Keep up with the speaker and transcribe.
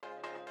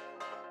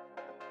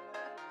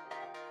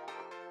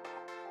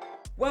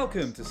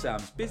Welcome to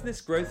Sam's Business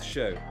Growth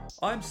Show.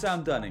 I'm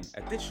Sam Dunning,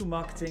 a digital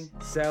marketing,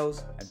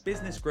 sales, and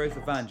business growth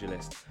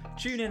evangelist.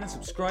 Tune in and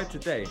subscribe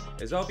today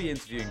as I'll be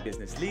interviewing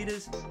business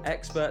leaders,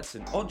 experts,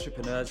 and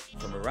entrepreneurs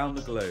from around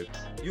the globe.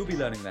 You'll be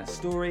learning their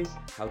story,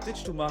 how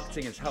digital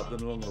marketing has helped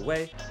them along the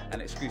way,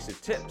 and exclusive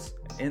tips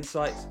and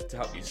insights to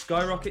help you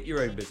skyrocket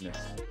your own business.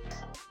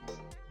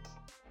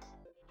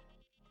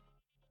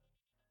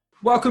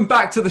 Welcome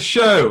back to the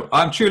show.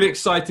 I'm truly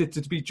excited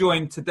to be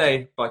joined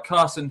today by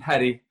Carson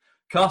Heady.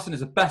 Carson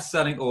is a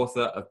best-selling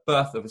author of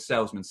Birth of a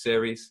Salesman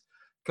series.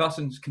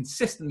 Carson's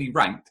consistently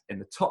ranked in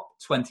the top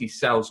 20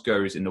 sales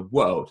gurus in the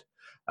world.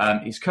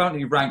 He's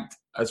currently ranked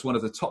as one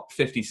of the top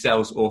 50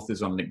 sales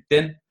authors on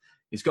LinkedIn.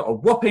 He's got a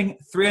whopping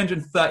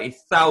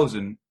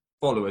 330,000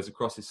 followers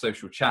across his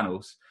social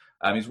channels.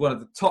 He's one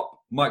of the top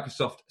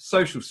Microsoft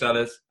social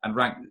sellers and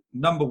ranked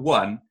number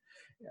one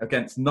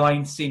against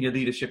 9 senior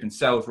leadership and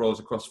sales roles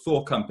across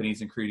 4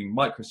 companies, including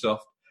Microsoft,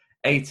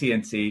 AT&T,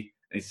 and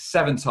he's a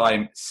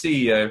 7-time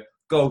CEO,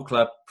 Gold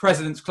Club,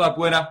 President's Club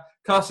winner.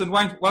 Carson,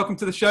 welcome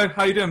to the show.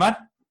 How you doing, man?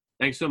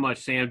 Thanks so much,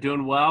 Sam.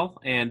 Doing well,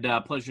 and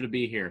pleasure to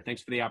be here.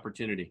 Thanks for the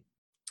opportunity.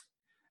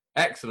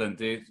 Excellent,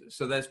 dude.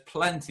 So there's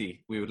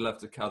plenty we would love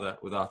to cover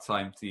with our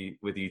time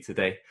with you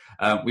today.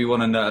 We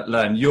want to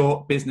learn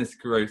your business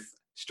growth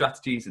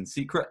strategies and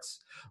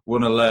secrets. We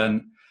want to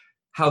learn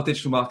how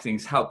digital marketing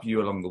has helped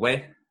you along the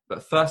way.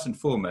 But first and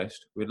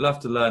foremost, we'd love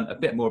to learn a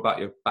bit more about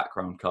your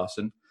background,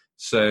 Carson.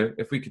 So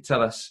if we could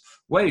tell us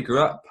where you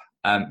grew up,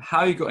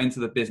 how you got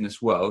into the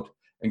business world,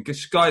 and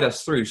just guide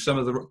us through some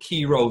of the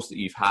key roles that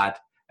you've had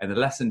and the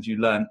lessons you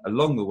learned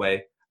along the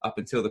way up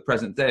until the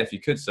present day, if you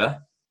could, sir.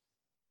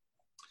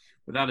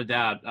 Without a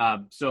doubt.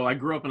 So I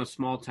grew up in a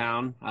small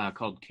town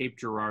called Cape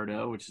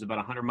Girardeau, which is about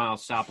 100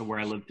 miles south of where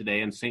I live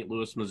today in St.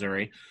 Louis,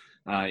 Missouri,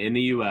 in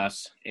the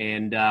U.S.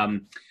 And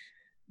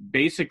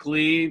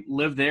basically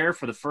lived there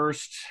for the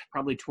first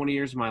probably 20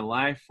 years of my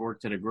life,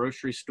 worked at a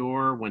grocery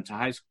store, went to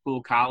high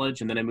school,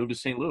 college, and then I moved to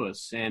St.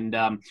 Louis. And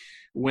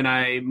when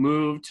I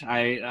moved,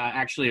 I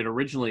actually had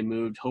originally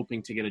moved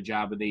hoping to get a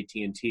job with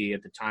AT&T.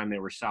 At the time, they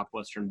were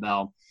Southwestern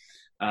Bell.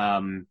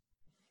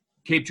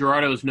 Cape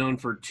Girardeau is known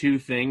for 2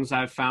 things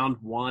I've found.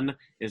 One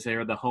is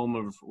they're the home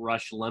of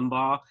Rush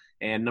Limbaugh,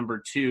 and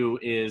number 2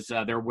 is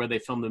they're where they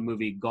filmed the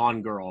movie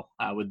Gone Girl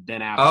with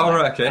Ben Affleck. Oh,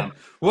 right, okay.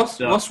 What's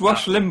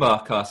Rush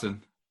Limbaugh,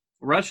 Carson?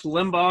 Rush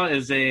Limbaugh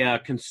is a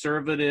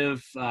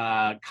conservative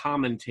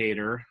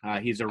commentator.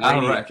 He's a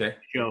radio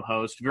show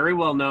host, very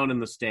well known in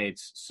the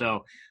States.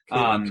 So,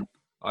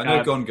 I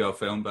know Gone Girl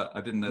film, but I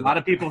didn't know. A lot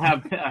of people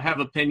have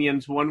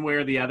opinions one way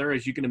or the other,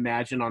 as you can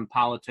imagine, on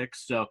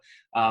politics. So,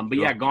 but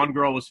yeah, Gone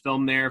Girl was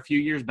filmed there a few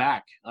years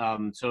back.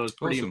 So it was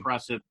pretty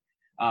impressive.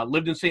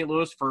 Lived in St.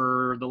 Louis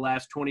for the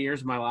last 20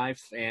 years of my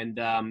life, and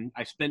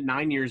I spent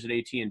 9 years at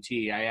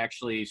AT&T. I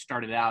actually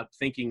started out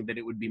thinking that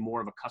it would be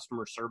more of a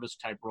customer service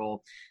type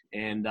role,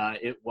 and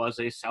it was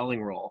a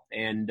selling role.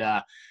 And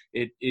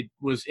it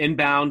was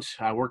inbound.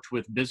 I worked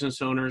with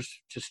business owners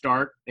to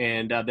start,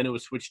 and then it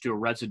was switched to a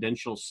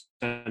residential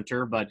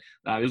center. But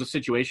it was a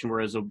situation where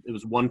it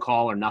was one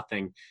call or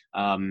nothing.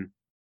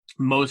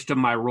 Most of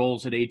my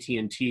roles at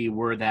AT&T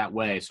were that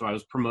way. So I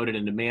was promoted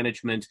into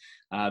management,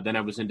 then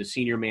I was into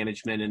senior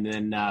management, and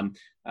then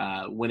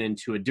went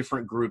into a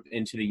different group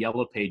into the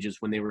Yellow Pages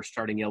when they were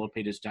starting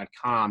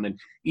yellowpages.com. And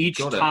each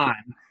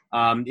time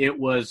it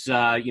was,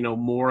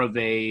 more of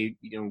a,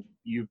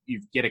 you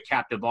get a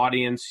captive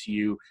audience,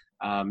 you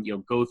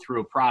go through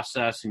a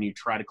process and you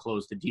try to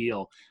close the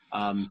deal.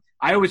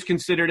 I always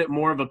considered it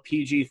more of a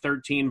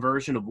PG-13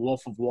 version of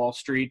Wolf of Wall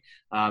Street.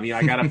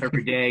 I got up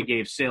every day,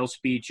 gave sales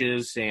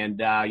speeches, and,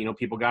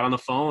 people got on the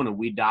phone and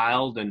we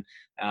dialed, and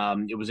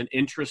it was an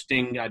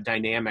interesting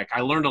dynamic.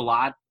 I learned a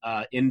lot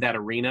in that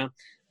arena.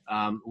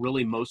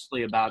 Really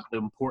mostly about the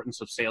importance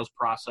of sales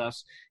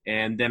process.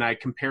 And then I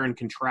compare and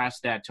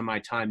contrast that to my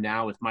time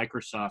now with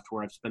Microsoft,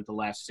 where I've spent the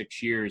last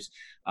 6 years.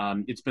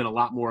 It's been a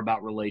lot more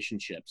about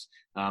relationships.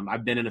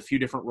 I've been in a few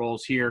different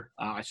roles here.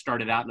 I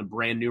started out in a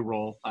brand new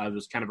role. It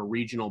was kind of a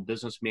regional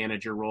business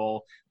manager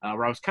role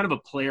where I was kind of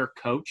a player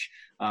coach.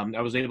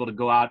 I was able to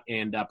go out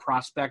and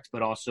prospect,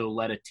 but also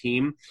led a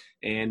team.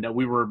 And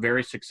we were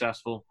very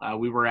successful.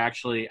 We were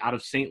actually out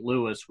of St.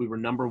 Louis. We were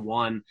number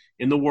 1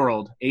 in the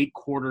world, 8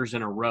 quarters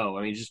in a row.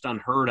 I mean, just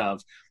unheard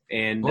of.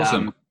 And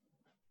awesome.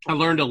 I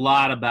learned a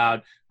lot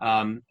about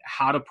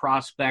how to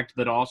prospect,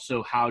 but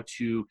also how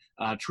to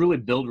truly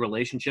build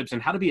relationships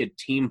and how to be a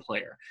team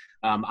player.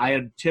 I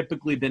had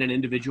typically been an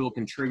individual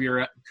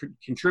contributor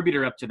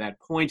up to that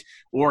point,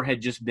 or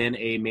had just been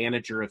a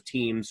manager of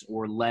teams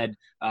or led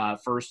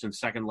first and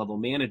second level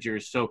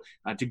managers. So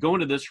to go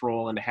into this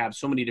role and to have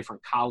so many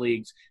different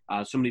colleagues,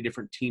 so many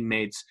different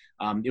teammates,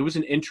 it was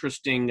an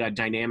interesting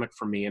dynamic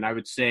for me. And I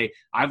would say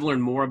I've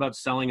learned more about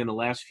selling in the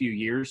last few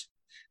years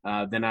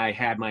than I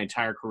had my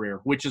entire career,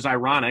 which is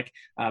ironic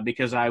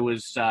because I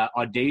was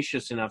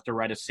audacious enough to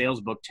write a sales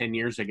book 10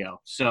 years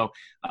ago. So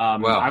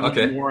I've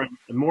learned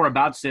more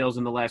about sales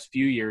in the last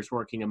few years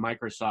working at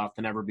Microsoft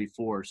than ever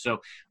before.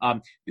 So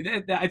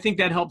I think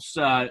that helps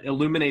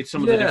illuminate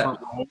some of the different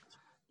roles.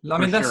 I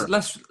mean,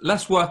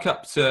 let's work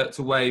up to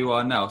where you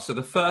are now. So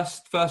the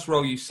first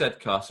role you said,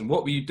 Carson,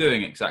 what were you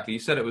doing exactly? You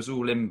said it was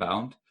all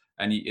inbound,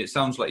 and it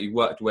sounds like you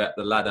worked way up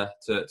the ladder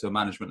to a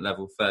management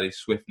level fairly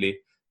swiftly.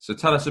 So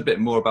tell us a bit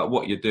more about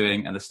what you're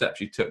doing and the steps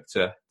you took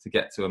to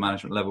get to a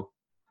management level.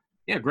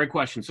 Yeah, great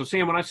question. So,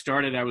 Sam, when I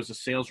started, I was a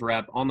sales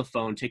rep on the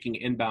phone taking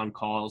inbound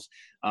calls.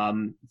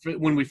 When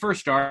we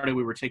first started,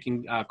 we were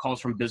taking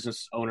calls from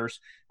business owners.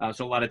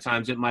 So a lot of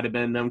times it might have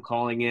been them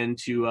calling in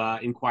to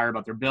inquire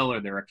about their bill or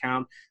their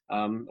account,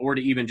 or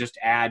to even just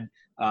add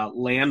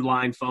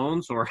landline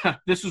phones. Or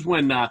this is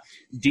when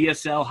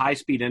DSL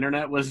high-speed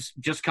internet was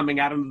just coming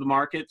out into the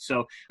market.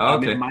 So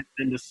it might have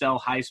been to sell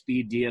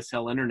high-speed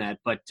DSL internet.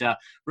 But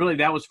really,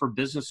 that was for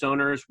business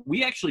owners.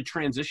 We actually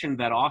transitioned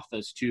that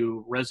office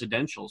to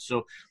residential.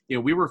 So,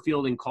 we were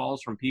fielding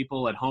calls from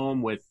people at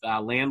home with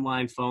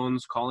landline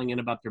phones calling in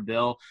about their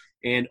bill.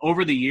 And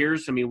over the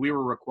years, we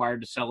were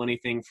required to sell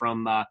anything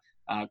from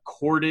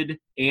corded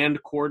and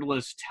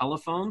cordless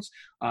telephones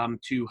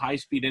to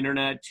high-speed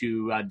internet,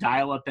 to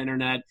dial-up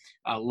internet,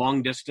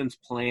 long-distance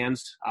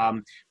plans.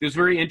 It was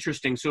very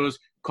interesting. So as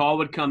call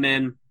would come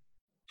in,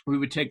 we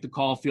would take the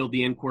call, field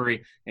the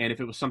inquiry, and if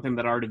it was something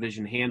that our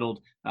division handled,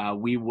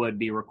 we would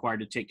be required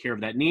to take care of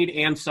that need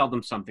and sell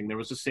them something. There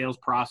was a sales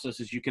process,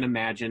 as you can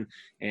imagine,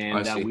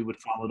 and we would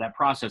follow that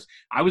process.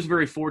 I was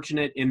very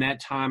fortunate in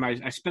that time.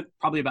 I spent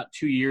probably about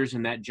 2 years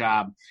in that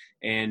job,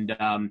 and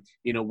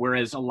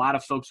whereas a lot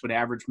of folks would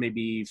average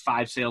maybe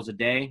 5 sales a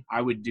day,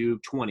 I would do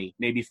 20,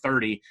 maybe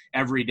 30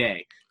 every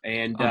day.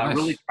 And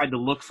really tried to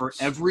look for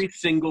every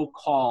single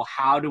call.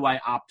 How do I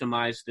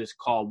optimize this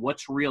call?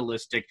 What's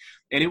realistic?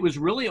 And it was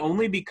really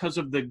only because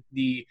of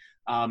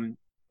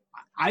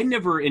I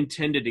never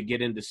intended to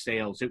get into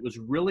sales. It was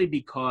really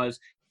because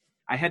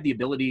I had the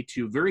ability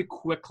to very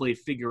quickly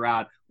figure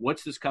out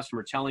what's this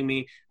customer telling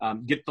me,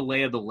 get the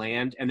lay of the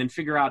land, and then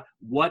figure out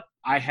what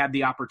I had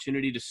the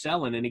opportunity to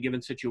sell in any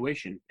given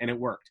situation, and it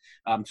worked.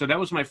 So that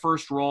was my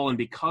first role, and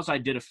because I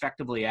did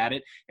effectively at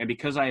it, and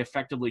because I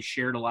effectively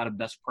shared a lot of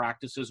best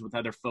practices with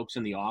other folks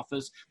in the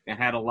office and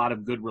had a lot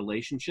of good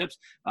relationships,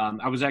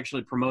 I was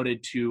actually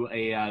promoted to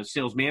a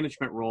sales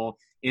management role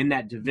in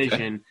that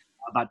division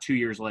about 2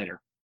 years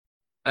later.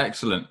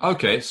 Excellent.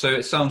 Okay, so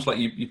it sounds like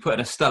you put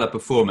in a stellar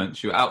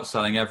performance. You're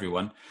outselling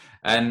everyone.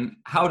 And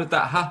how did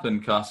that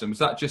happen, Carson? Was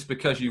that just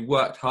because you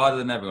worked harder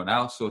than everyone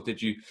else, or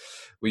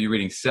were you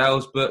reading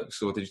sales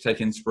books, or did you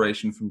take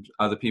inspiration from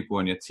other people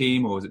on your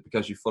team, or was it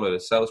because you followed a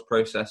sales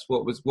process?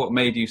 What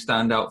made you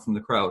stand out from the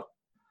crowd?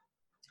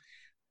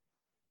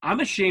 I'm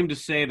ashamed to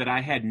say that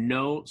I had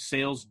no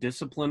sales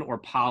discipline or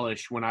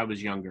polish when I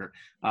was younger.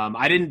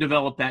 I didn't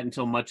develop that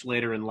until much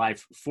later in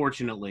life,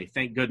 fortunately,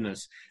 thank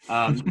goodness.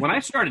 When I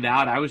started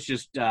out, I was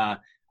just,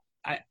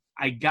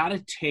 I got a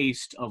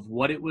taste of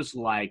what it was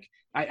like.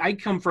 I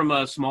come from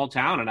a small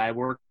town, and I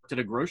worked at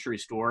a grocery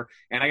store,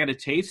 and I got a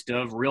taste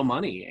of real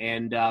money.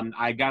 And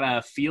I got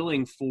a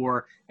feeling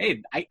for,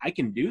 hey, I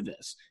can do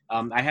this.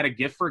 I had a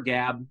gift for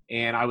gab,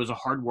 and I was a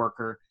hard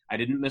worker. I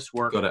didn't miss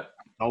work. Got it.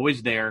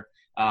 Always there.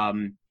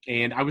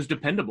 And I was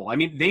dependable. I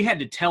mean, they had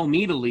to tell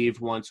me to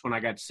leave once when I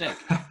got sick,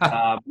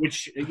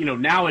 which,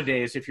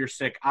 nowadays, if you're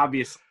sick,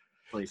 obviously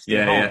stay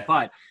home. Yeah.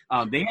 But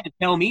they had to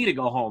tell me to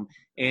go home.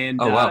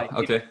 And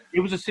it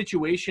was a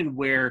situation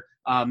where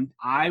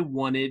I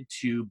wanted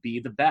to be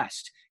the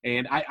best.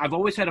 And I've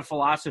always had a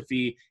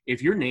philosophy,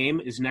 if your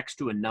name is next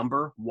to a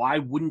number, why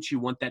wouldn't you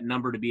want that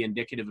number to be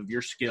indicative of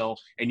your skill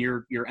and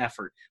your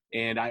effort?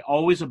 And I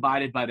always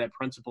abided by that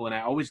principle, and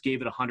I always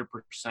gave it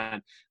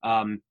 100%.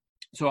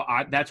 So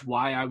that's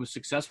why I was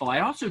successful.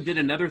 I also did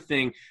another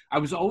thing. I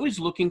was always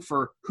looking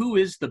for who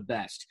is the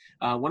best.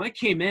 When I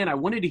came in, I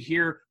wanted to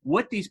hear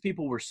what these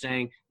people were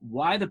saying,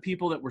 why the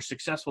people that were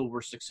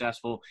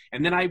successful.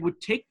 And then I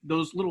would take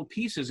those little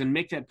pieces and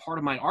make that part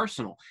of my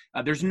arsenal.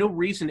 There's no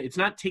reason. It's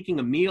not taking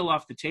a meal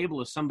off the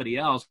table of somebody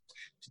else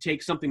to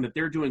take something that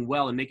they're doing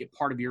well and make it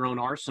part of your own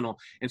arsenal.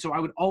 And so I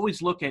would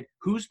always look at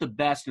who's the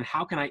best and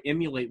how can I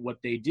emulate what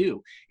they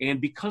do.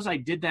 And because I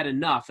did that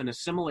enough and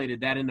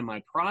assimilated that into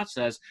my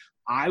process,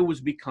 I was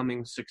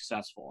becoming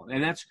successful.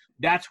 And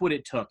that's what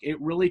it took. It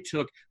really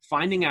took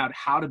finding out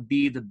how to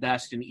be the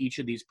best in each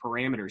of these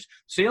parameters.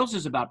 Sales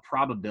is about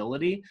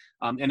probability,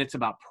 and it's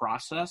about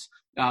process.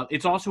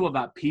 It's also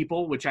about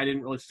people, which I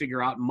didn't really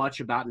figure out much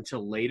about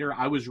until later.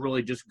 I was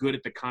really just good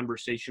at the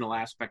conversational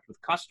aspect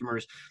with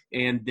customers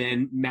and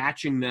then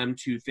matching them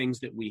to things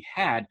that we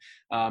had.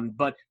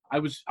 But I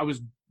was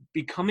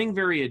becoming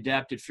very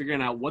adept at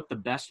figuring out what the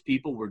best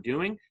people were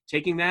doing,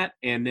 taking that,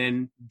 and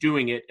then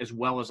doing it as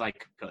well as I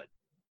could.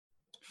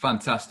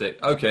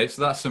 Fantastic. Okay,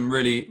 so that's some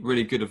really,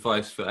 really good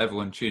advice for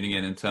everyone tuning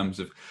in terms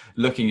of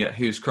looking at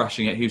who's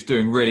crushing it, who's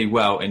doing really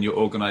well in your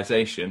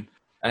organization,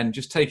 and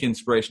just take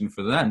inspiration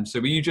from them. So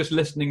were you just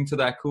listening to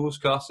their calls,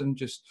 Carson,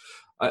 just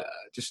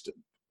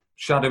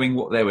shadowing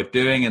what they were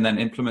doing and then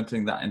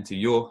implementing that into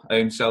your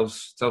own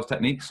sales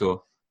techniques,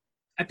 or?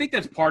 I think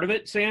that's part of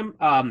it, Sam.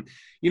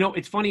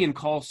 It's funny in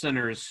call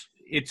centers,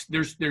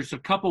 there's a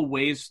couple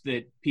ways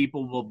that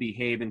people will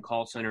behave in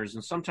call centers,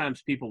 and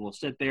sometimes people will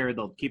sit there,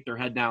 they'll keep their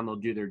head down, they'll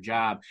do their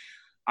job.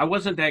 I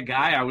wasn't that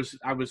guy.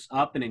 I was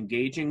up and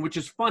engaging, which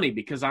is funny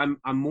because I'm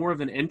more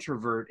of an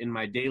introvert in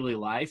my daily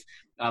life.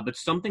 But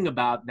something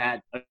about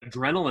that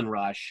adrenaline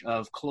rush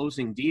of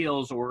closing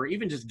deals or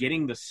even just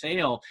getting the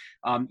sale,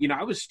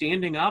 I was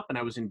standing up and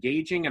I was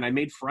engaging, and I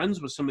made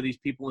friends with some of these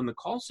people in the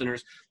call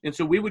centers. And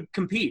so we would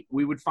compete.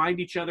 We would find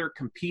each other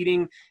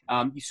competing.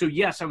 So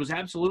yes, I was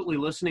absolutely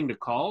listening to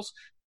calls.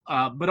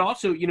 But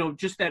also,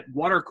 just that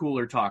water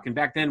cooler talk. And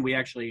back then we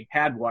actually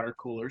had water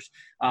coolers.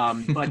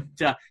 But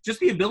just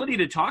the ability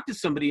to talk to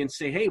somebody and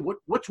say, hey,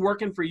 what's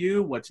working for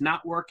you? What's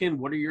not working?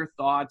 What are your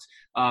thoughts?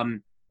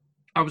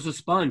 I was a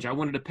sponge. I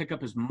wanted to pick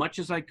up as much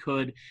as I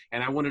could,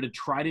 and I wanted to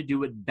try to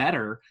do it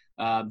better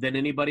than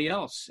anybody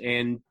else.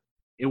 And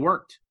it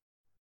worked.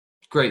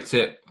 Great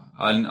tip.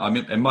 I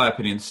mean, in my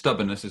opinion,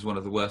 stubbornness is one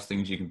of the worst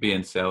things you can be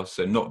in sales.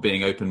 So not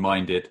being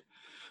open-minded,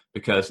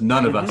 because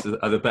none of us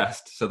are the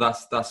best. So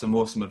that's some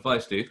awesome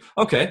advice, dude.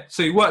 Okay,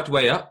 so you worked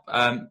way up,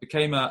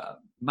 became a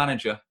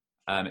manager,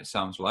 it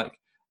sounds like.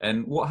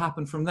 And what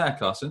happened from there,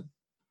 Carson?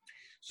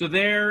 So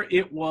there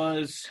it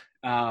was,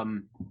 I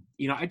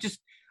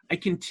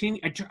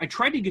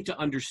tried to get to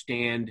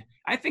understand.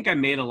 I think I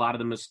made a lot of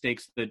the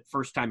mistakes that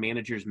first-time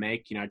managers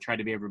make. I tried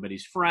to be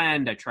everybody's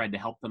friend. I tried to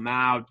help them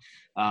out.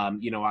 I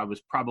was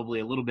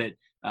probably a little bit,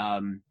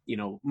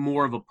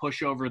 more of a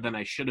pushover than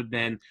I should have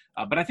been.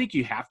 But I think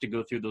you have to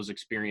go through those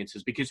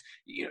experiences because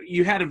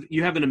you have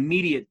an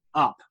immediate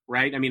up,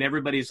 right? I mean,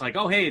 everybody's like,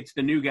 oh, hey, it's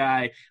the new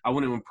guy. I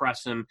want to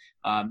impress him.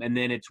 And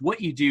then it's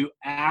what you do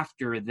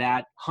after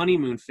that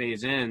honeymoon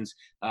phase ends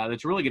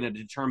that's really going to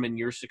determine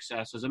your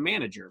success as a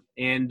manager.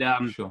 And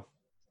sure.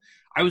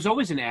 I was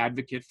always an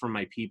advocate for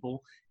my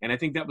people, and I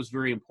think that was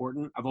very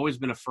important. I've always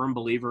been a firm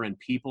believer in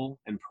people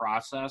and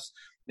process.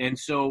 And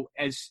so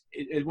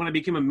when I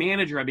became a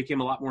manager, I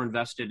became a lot more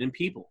invested in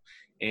people.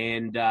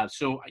 And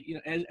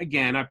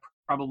again, I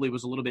probably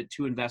was a little bit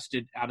too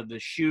invested out of the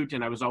chute,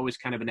 and I was always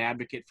kind of an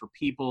advocate for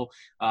people.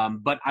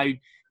 But I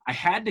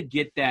had to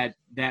get that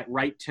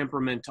right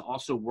temperament to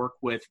also work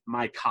with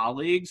my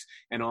colleagues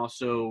and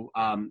also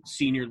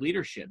senior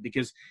leadership,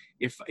 because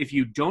if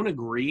you don't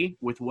agree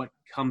with what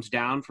comes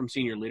down from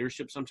senior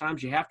leadership,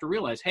 sometimes you have to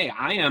realize, hey,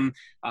 I'm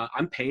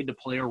paid to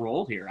play a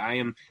role here. I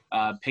am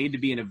paid to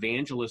be an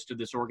evangelist of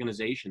this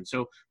organization.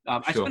 So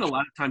I spent a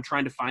lot of time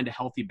trying to find a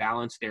healthy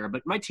balance there,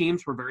 but my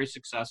teams were very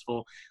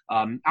successful.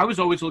 I was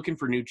always looking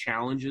for new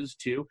challenges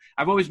too.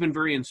 I've always been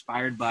very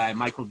inspired by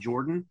Michael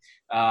Jordan.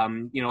 I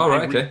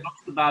read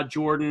books about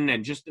Jordan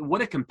and just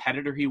what a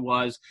competitor he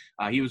was.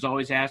 He was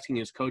always asking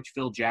his coach,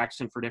 Phil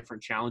Jackson, for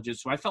different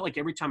challenges. So I felt like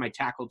every time I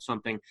tackled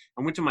something,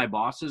 I went to my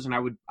bosses and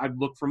I'd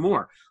look for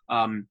more.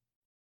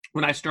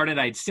 When I started,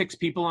 I had 6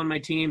 people on my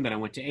team. Then I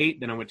went to 8.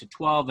 Then I went to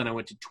 12. Then I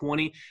went to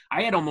 20.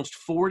 I had almost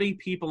 40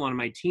 people on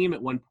my team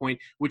at one point,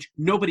 which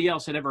nobody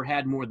else had ever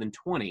had more than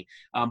 20.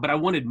 But I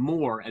wanted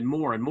more and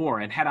more and more.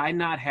 And had I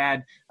not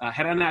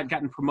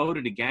gotten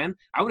promoted again,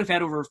 I would have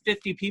had over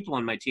 50 people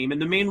on my team. And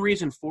the main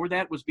reason for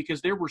that was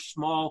because there were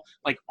small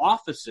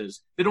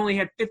offices that only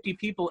had 50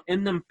 people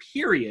in them,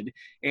 period.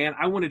 And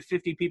I wanted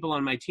 50 people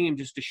on my team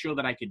just to show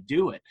that I could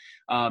do it.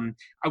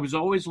 I was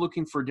always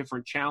looking for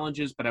different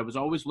challenges, but I was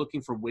always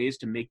looking for ways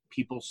to make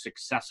people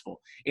successful.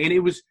 And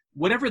it was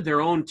whatever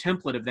their own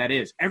template of that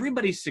is.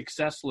 Everybody's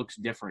success looks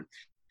different.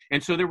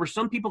 And so there were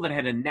some people that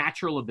had a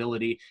natural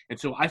ability. And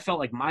so I felt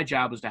like my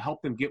job was to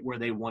help them get where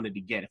they wanted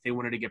to get. If they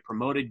wanted to get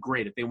promoted,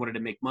 great. If they wanted to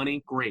make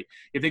money, great.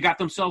 If they got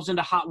themselves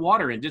into hot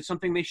water and did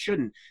something they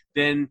shouldn't,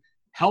 then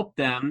help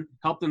them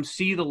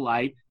see the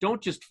light.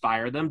 Don't just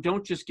fire them.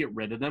 Don't just get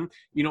rid of them.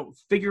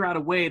 Figure out a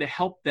way to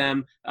help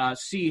them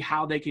see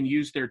how they can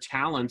use their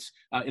talents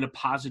in a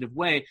positive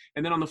way.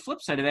 And then on the flip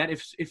side of that,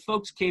 if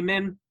folks came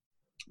in,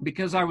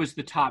 because I was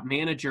the top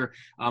manager,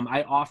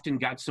 I often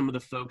got some of the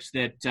folks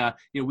that,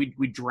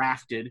 we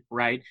drafted,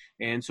 right?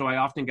 And so I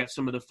often got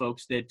some of the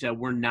folks that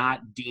were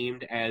not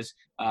deemed as,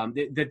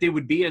 that they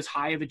would be as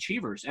high of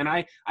achievers. And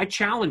I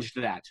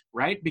challenged that,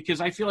 right?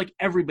 Because I feel like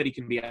everybody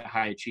can be a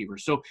high achiever.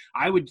 So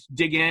I would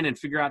dig in and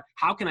figure out,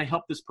 how can I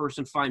help this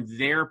person find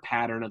their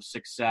pattern of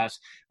success,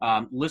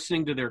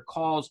 listening to their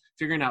calls,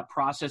 figuring out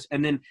process,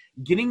 and then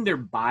getting their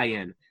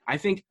buy-in. I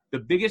think the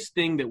biggest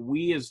thing that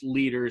we as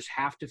leaders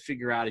have to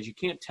figure out is you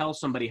can't tell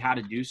somebody how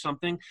to do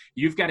something.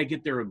 You've got to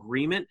get their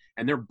agreement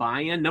and their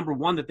buy-in. Number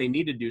one, that they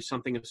need to do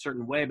something a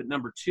certain way. But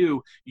number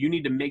two, you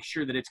need to make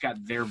sure that it's got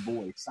their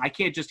voice. I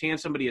can't just hand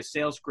somebody a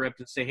sales script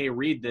and say, hey,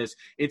 read this.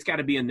 It's got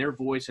to be in their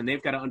voice, and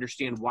they've got to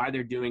understand why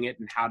they're doing it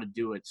and how to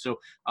do it. So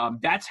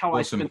that's how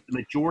Awesome. I spent the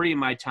majority of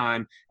my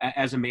time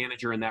as a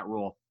manager in that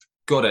role.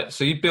 Got it.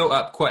 So you built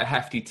up quite a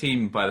hefty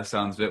team by the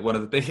sounds of it, one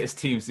of the biggest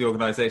teams the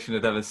organisation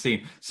had ever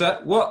seen.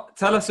 So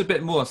tell us a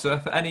bit more. So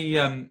for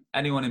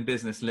anyone in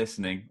business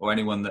listening, or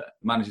anyone that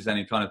manages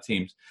any kind of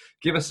teams,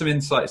 give us some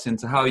insights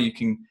into how you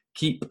can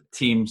keep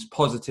teams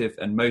positive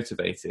and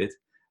motivated.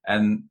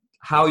 And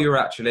how you're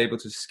actually able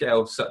to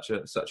scale such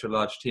a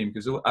large team,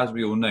 because as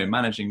we all know,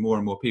 managing more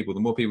and more people, the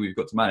more people you've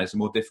got to manage, the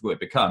more difficult it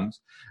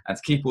becomes. And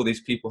to keep all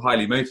these people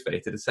highly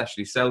motivated,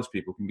 especially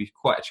salespeople, can be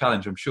quite a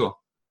challenge, I'm sure.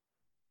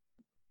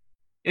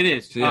 It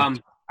is. So, yeah.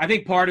 I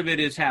think part of it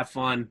is have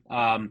fun.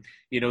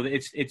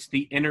 It's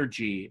the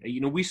energy.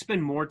 We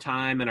spend more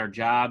time in our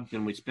job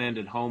than we spend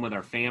at home with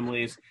our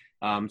families.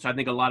 So I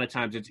think a lot of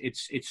times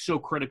it's so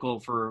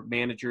critical for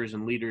managers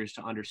and leaders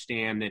to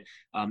understand that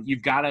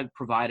you've got to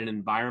provide an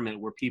environment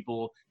where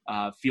people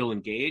feel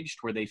engaged,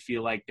 where they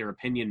feel like their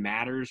opinion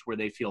matters, where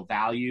they feel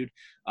valued.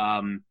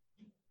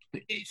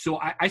 So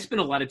I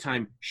spend a lot of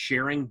time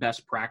sharing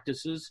best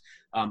practices.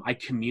 I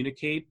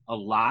communicate a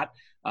lot.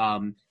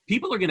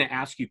 People are going to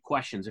ask you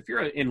questions. If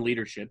you're in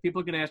leadership, people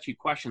are going to ask you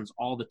questions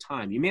all the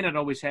time. You may not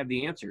always have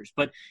the answers,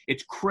 but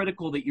it's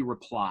critical that you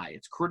reply.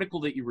 It's critical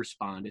that you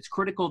respond. It's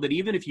critical that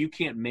even if you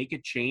can't make a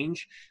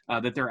change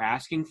that they're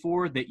asking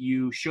for, that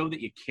you show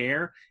that you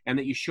care and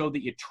that you show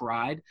that you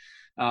tried.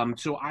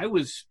 So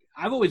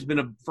I've always been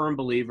a firm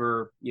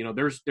believer,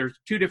 there's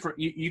two different,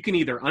 you can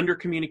either under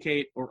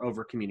communicate or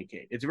over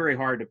communicate. It's very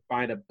hard to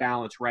find a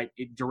balance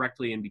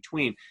directly in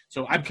between.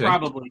 So I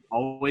probably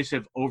always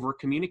have over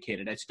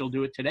communicated. I still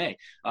do it today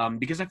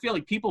because I feel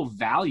like people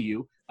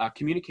value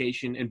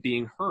communication and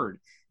being heard.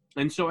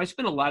 And so I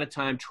spent a lot of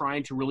time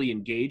trying to really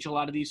engage a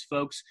lot of these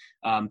folks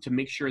to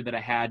make sure that I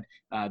had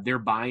their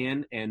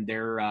buy-in and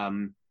their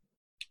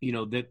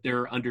that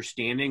they're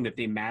understanding that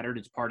they mattered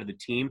as part of the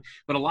team,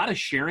 but a lot of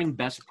sharing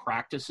best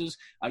practices.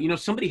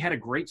 Somebody had a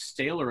great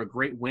sale or a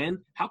great win.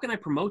 How can I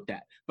promote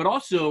that? But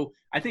also,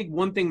 I think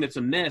one thing that's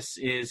amiss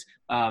is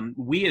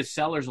we as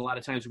sellers, a lot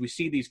of times we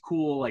see these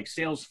cool like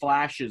sales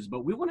flashes,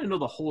 but we want to know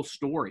the whole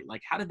story.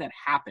 Like, how did that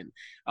happen?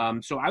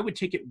 So I would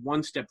take it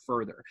one step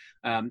further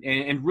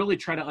and really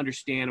try to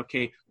understand,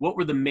 okay, what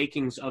were the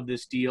makings of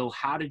this deal?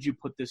 How did you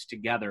put this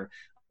together?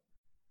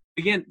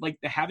 Again, like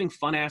the having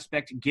fun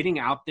aspect, getting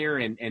out there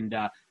and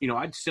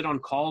I'd sit on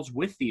calls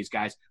with these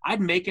guys.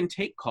 I'd make and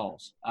take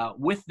calls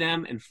with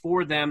them and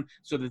for them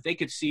so that they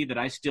could see that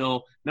I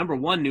still, number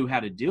one, knew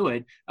how to do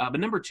it, but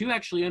number two,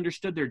 actually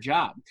understood their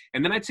job.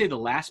 And then I'd say the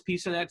last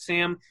piece of that,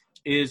 Sam,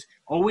 is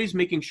always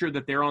making sure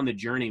that they're on the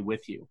journey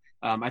with you.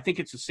 I think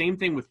it's the same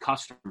thing with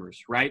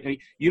customers, right? I mean,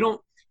 you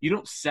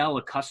don't sell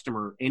a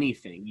customer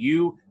anything.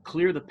 You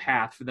clear the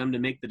path for them to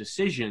make the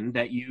decision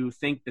that you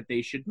think that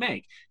they should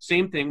make.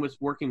 Same thing with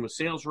working with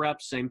sales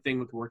reps, same thing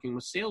with working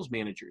with sales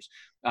managers.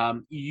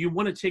 You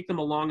want to take them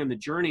along in the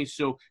journey.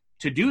 So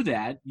to do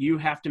that, you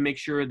have to make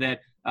sure that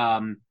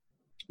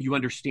you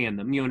understand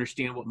them. You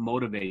understand what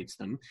motivates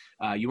them.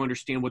 You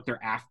understand what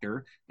they're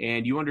after,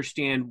 and you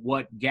understand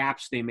what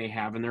gaps they may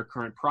have in their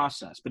current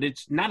process. But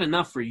it's not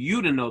enough for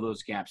you to know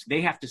those gaps.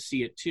 They have to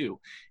see it too.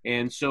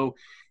 And so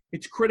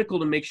it's critical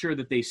to make sure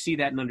that they see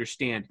that and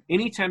understand.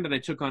 Anytime that I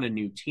took on a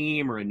new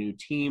team or a new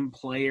team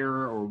player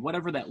or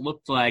whatever that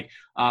looked like,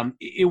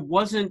 it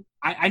wasn't,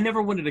 I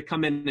never wanted to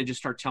come in and just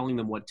start telling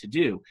them what to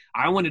do.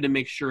 I wanted to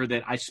make sure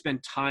that I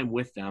spent time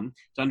with them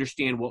to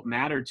understand what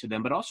mattered to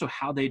them, but also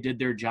how they did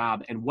their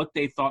job and what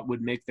they thought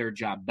would make their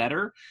job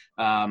better,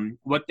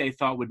 what they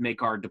thought would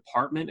make our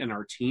department and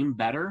our team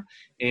better.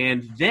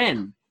 And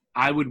then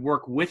I would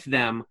work with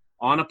them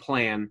on a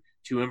plan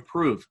to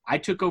improve. I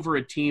took over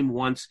a team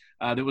once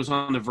that was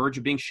on the verge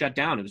of being shut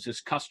down. It was this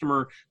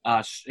customer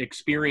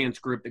experience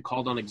group that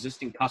called on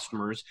existing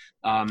customers.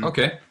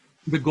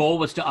 The goal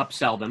was to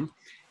upsell them.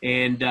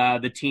 And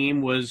the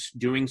team was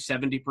doing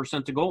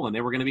 70% to goal, and they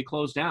were going to be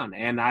closed down.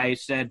 And I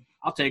said,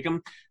 I'll take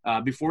them.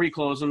 Before you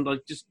close them,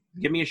 like, just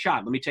give me a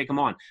shot. Let me take them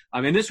on.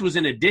 And this was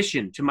in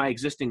addition to my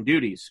existing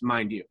duties,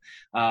 mind you.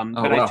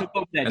 I took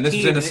over that team. And this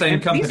was in the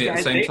same company at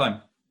the same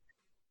time?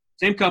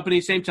 Same company,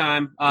 same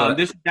time.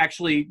 This was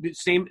actually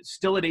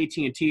still at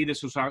AT&T.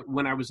 This was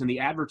when I was in the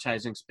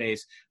advertising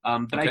space.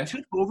 But I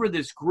took over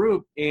this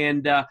group,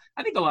 and I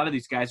think a lot of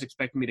these guys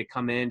expect me to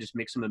come in, just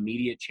make some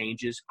immediate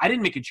changes. I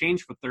didn't make a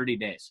change for 30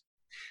 days.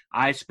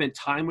 I spent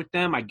time with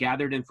them. I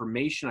gathered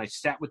information. I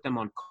sat with them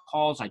on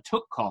calls. I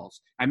took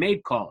calls. I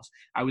made calls.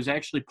 I was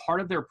actually part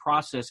of their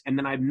process, and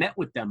then I met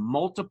with them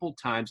multiple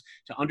times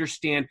to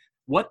understand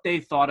what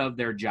they thought of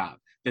their job,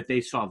 that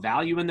they saw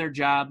value in their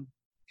job,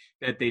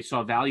 that they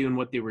saw value in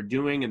what they were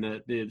doing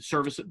and the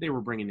service that they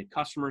were bringing to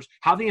customers,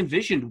 how they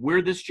envisioned where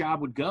this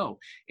job would go.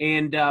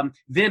 And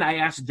then I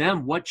asked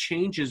them what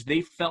changes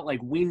they felt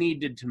like we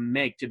needed to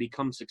make to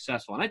become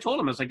successful. And I told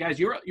them, I was like, guys,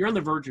 you're on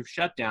the verge of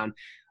shutdown.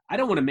 I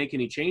don't want to make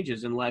any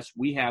changes unless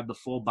we have the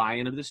full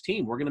buy-in of this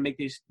team. We're going to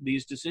make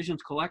these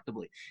decisions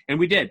collectively. And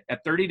we did.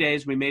 At 30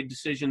 days, we made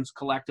decisions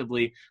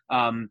collectively.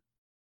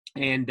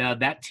 And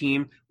that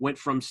team went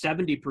from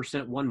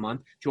 70% one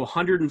month to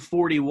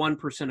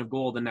 141% of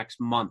goal the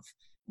next month.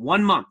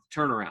 1 month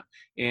turnaround.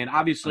 And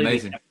obviously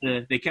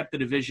they kept the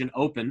division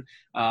open.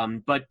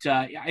 But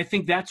I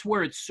think that's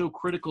where it's so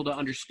critical to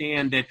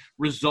understand that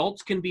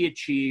results can be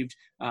achieved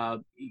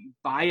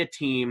by a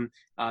team.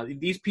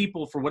 These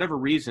people, for whatever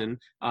reason,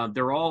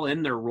 they're all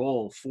in their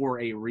role for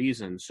a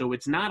reason. So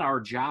it's not our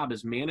job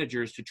as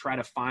managers to try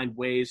to find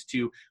ways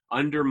to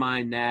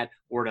undermine that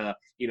or to,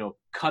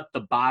 cut the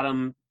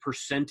bottom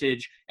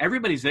percentage.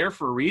 Everybody's there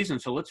for a reason.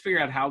 So let's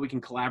figure out how we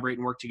can collaborate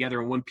and work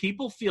together. And when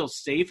people feel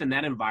safe in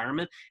that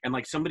environment and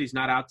like somebody's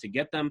not out to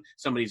get them,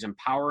 somebody's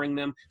empowering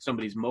them,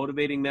 somebody's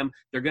motivating them,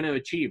 they're going to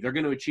achieve. They're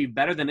going to achieve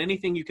better than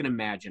anything you can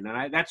imagine.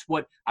 And that's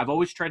what I've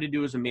always tried to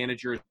do as a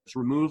manager, is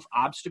remove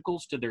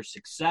obstacles to their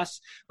success,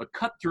 but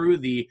cut through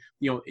the,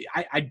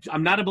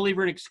 I'm not a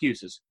believer in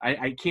excuses.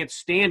 I can't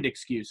stand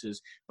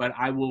excuses, but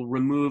I will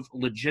remove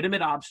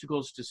legitimate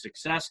obstacles to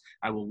success.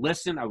 I will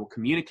listen, I will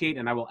communicate,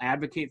 and I will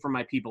advocate for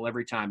my people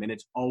every time. And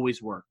it's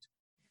always worked.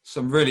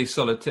 Some really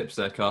solid tips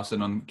there,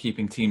 Carson, on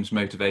keeping teams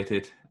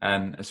motivated,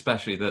 and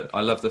especially that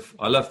I love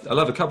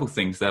a couple of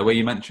things there where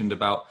you mentioned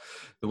about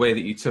the way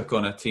that you took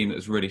on a team that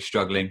was really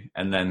struggling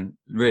and then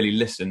really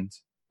listened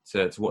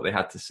to what they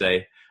had to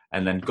say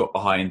and then got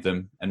behind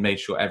them and made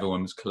sure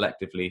everyone was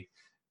collectively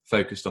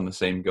focused on the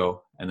same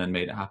goal and then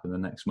made it happen the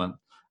next month.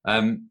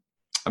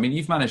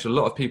 You've managed a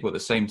lot of people at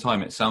the same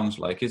time, it sounds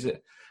like.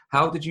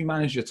 How did you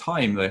manage your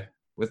time though?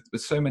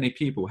 With so many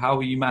people, how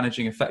were you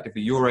managing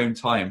effectively your own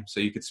time so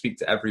you could speak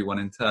to everyone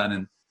in turn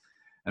and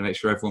make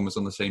sure everyone was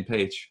on the same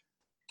page?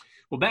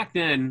 Well, back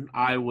then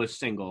I was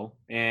single,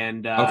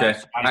 and okay,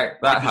 so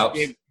that helps.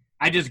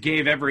 I just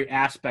gave every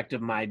aspect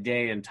of my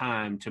day and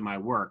time to my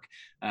work,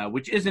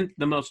 which isn't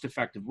the most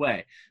effective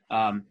way.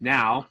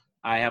 Now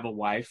I have a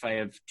wife, I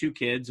have 2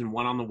 kids and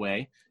 1 on the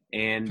way,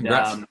 and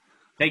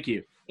thank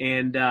you.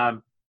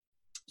 And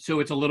so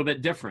it's a little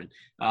bit different.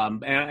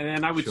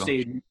 And I would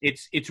say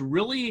it's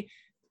really,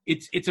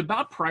 it's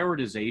about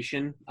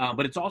prioritization,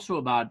 but it's also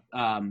about,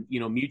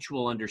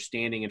 mutual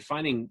understanding and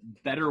finding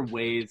better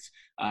ways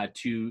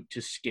to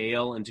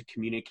scale and to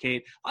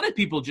communicate. A lot of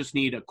people just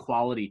need a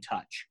quality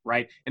touch,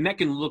 right? And that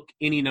can look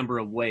any number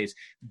of ways.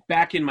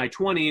 Back in my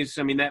 20s,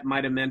 that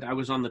might have meant I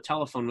was on the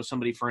telephone with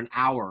somebody for an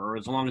hour, or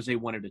as long as they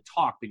wanted to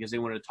talk, because they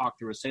wanted to talk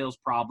through a sales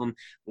problem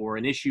or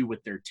an issue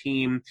with their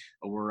team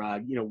or,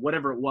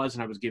 whatever it was,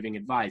 and I was giving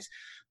advice.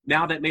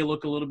 Now that may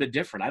look a little bit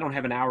different. I don't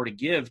have an hour to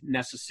give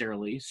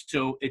necessarily.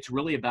 So it's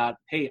really about,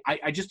 hey,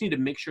 I just need to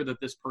make sure that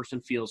this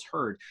person feels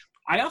heard.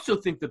 I also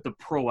think that the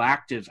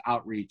proactive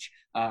outreach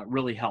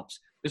really helps,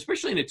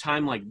 especially in a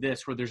time like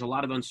this where there's a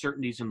lot of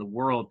uncertainties in the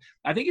world.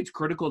 I think it's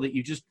critical that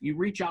you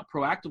reach out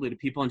proactively to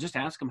people and just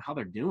ask them how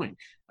they're doing,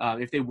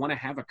 if they want to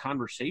have a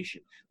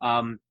conversation.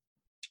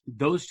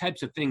 Those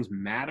types of things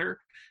matter,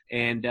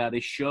 and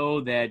they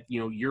show that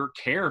your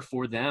care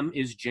for them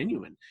is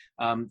genuine.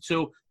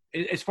 So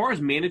as far as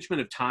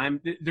management of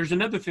time, there's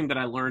another thing that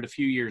I learned a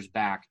few years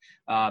back.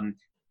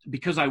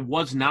 Because I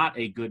was not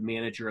a good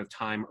manager of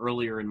time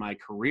earlier in my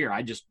career,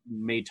 I just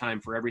made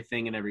time for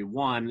everything and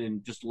everyone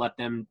and just let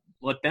them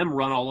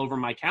run all over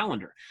my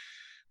calendar.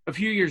 A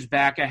few years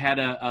back, I had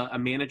a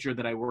manager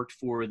that I worked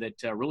for that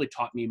really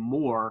taught me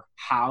more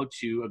how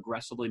to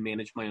aggressively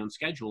manage my own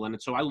schedule. And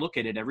so I look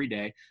at it every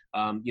day,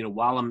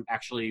 while I'm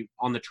actually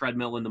on the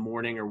treadmill in the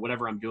morning or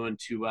whatever I'm doing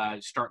to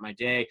start my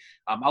day.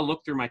 I'll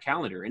look through my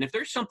calendar. And if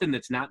there's something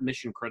that's not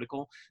mission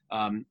critical,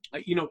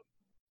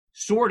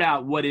 sort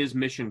out what is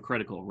mission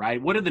critical,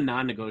 right? What are the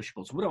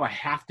non-negotiables? What do I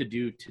have to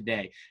do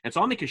today? And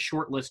so I'll make a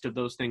short list of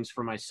those things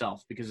for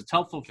myself, because it's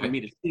helpful for me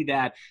to see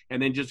that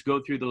and then just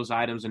go through those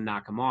items and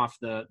knock them off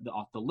the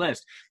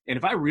list. And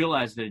if I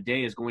realize that a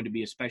day is going to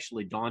be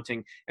especially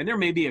daunting and there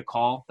may be a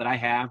call that I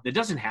have that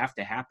doesn't have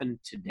to happen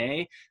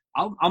today,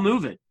 I'll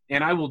move it.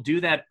 And I will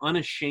do that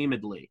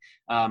unashamedly.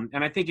 And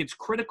I think it's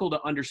critical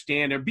to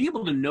understand or be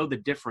able to know the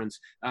difference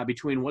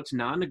between what's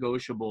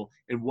non-negotiable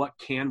and what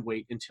can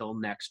wait until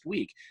next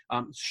week.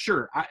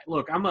 Sure.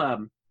 I'm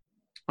a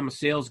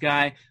sales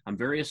guy. I'm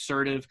very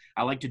assertive.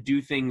 I like to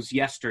do things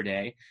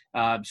yesterday.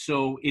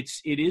 So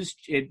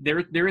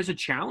there is a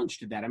challenge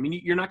to that.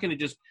 You're not going to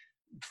just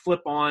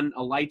flip on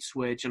a light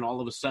switch and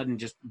all of a sudden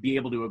just be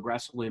able to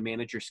aggressively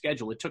manage your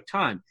schedule. It took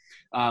time.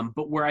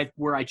 But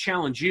where I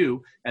challenge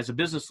you as a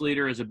business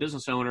leader, as a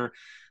business owner,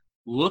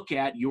 look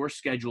at your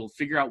schedule,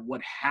 figure out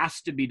what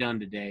has to be done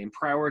today, and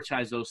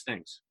prioritize those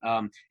things.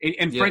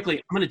 Frankly,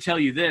 I'm going to tell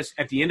you this,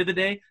 at the end of the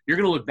day, you're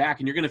going to look back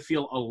and you're going to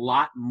feel a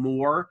lot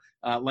more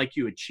like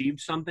you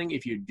achieved something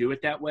if you do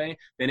it that way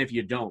than if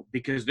you don't.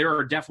 Because there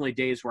are definitely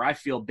days where I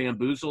feel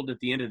bamboozled at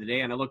the end of the day,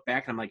 and I look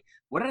back and I'm like,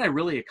 what did I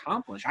really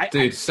accomplish? I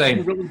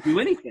didn't really do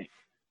anything.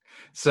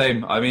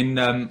 Same. I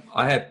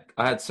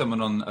had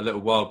someone on a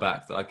little while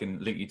back that I can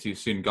link you to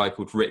soon, a guy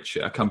called Rich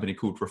at a company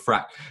called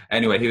Refract.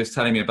 Anyway, he was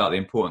telling me about the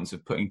importance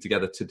of putting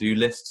together to-do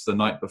lists the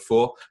night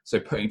before. So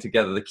putting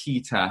together the key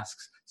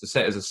tasks. So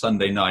say it was a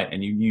Sunday night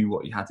and you knew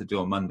what you had to do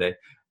on Monday.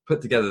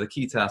 Put together the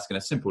key task in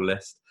a simple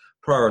list,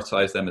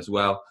 prioritize them as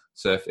well.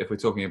 So if we're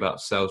talking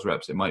about sales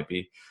reps, it might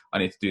be, I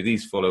need to do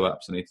these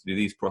follow-ups, I need to do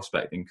these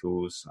prospecting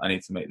calls, I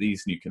need to make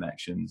these new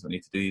connections, I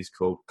need to do these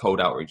cold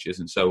outreaches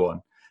and so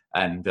on.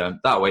 And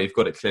that way you've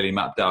got it clearly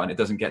mapped out and it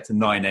doesn't get to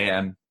 9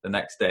 a.m. the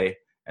next day.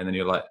 And then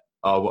you're like,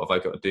 oh, what have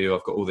I got to do?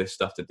 I've got all this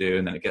stuff to do.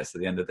 And then it gets to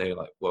the end of the day,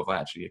 like, what have I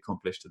actually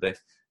accomplished today?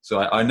 So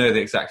I know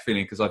the exact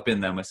feeling because I've been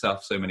there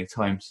myself so many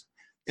times.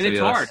 And it's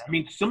hard. I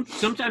mean,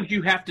 sometimes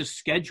you have to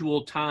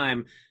schedule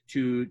time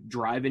to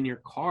drive in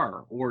your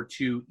car or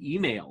to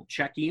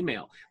check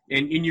email.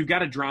 And you've got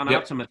to drown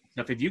out some of the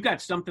stuff. If you've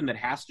got something that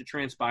has to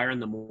transpire in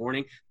the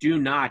morning, do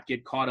not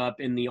get caught up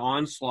in the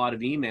onslaught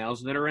of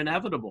emails that are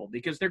inevitable,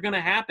 because they're going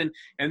to happen.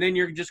 And then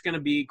you're just going to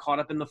be caught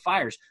up in the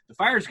fires. The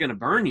fire is going to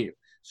burn you.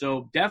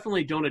 So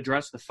definitely don't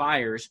address the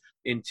fires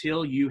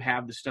until you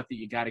have the stuff that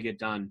you got to get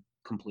done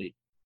complete.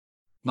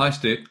 Nice,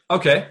 dude.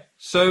 Okay,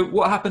 so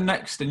what happened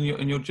next in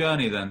your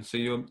journey then? So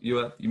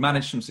you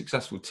managed some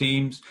successful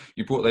teams.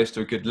 You brought those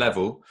to a good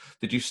level.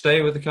 Did you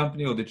stay with the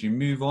company, or did you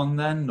move on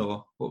then,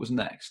 or what was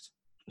next?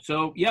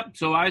 So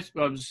I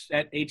was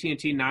at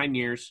AT&T 9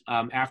 years.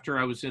 After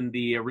I was in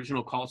the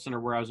original call center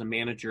where I was a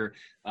manager,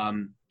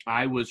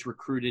 I was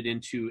recruited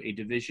into a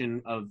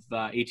division of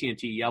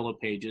AT&T Yellow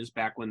Pages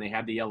back when they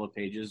had the Yellow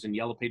Pages, and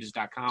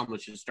yellowpages.com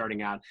was just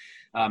starting out.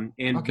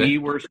 We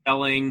were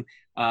selling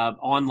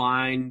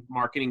online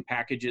marketing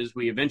packages.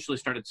 We eventually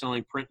started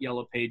selling print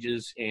Yellow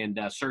Pages and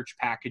search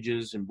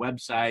packages and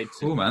websites.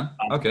 Cool, man.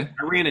 Okay.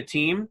 I ran a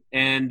team,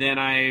 and then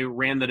I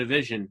ran the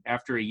division.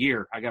 After a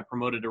year, I got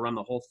promoted to run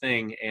the whole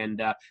thing,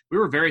 and we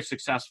were very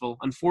successful.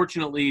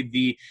 Unfortunately,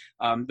 the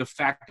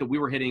fact that we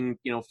were hitting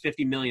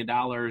 $50 million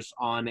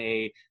on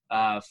a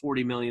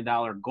 $40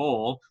 million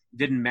goal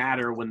didn't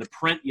matter when the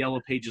print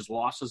Yellow Pages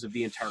losses of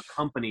the entire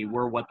company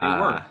were what they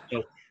were.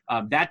 So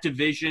that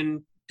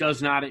division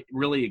does not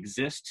really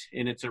exist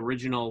in its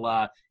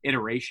original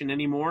iteration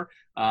anymore.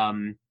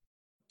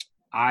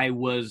 I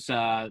was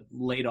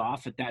laid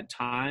off at that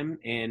time,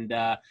 and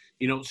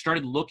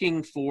started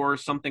looking for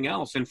something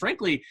else. And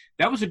frankly,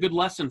 that was a good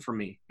lesson for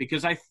me,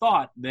 because I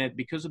thought that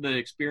because of the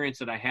experience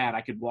that I had,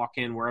 I could walk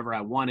in wherever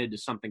I wanted to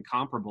something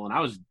comparable, and I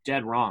was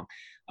dead wrong.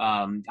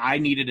 I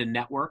needed a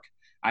network.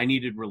 I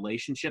needed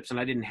relationships, and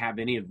I didn't have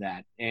any of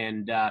that.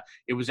 And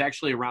it was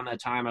actually around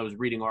that time I was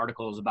reading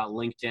articles about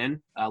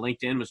LinkedIn.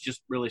 LinkedIn was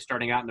just really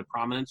starting out into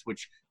prominence,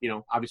 which,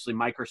 obviously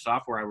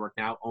Microsoft, where I work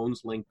now,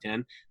 owns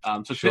LinkedIn.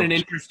 So it's been an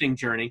interesting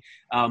journey.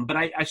 But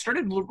I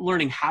started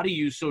learning how to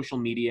use social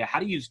media, how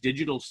to use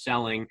digital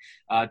selling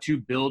to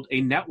build a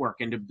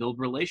network and to build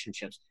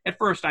relationships. At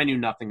first, I knew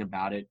nothing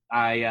about it.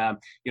 I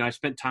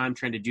spent time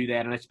trying to do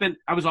that, and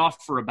I was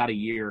off for about a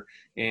year,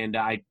 and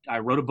I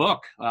wrote a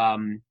book.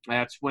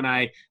 That's when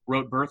I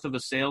wrote Birth of a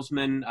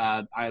Salesman.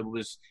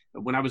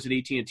 When I was at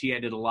AT&T, I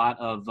did a lot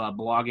of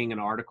blogging and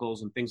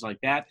articles and things like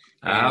that.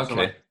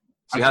 Okay.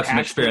 So you had some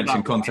experience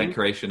in content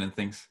creation and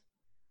things.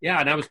 Yeah,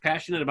 and I was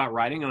passionate about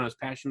writing, and I was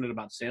passionate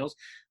about sales.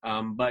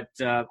 But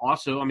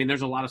also,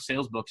 there's a lot of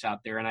sales books out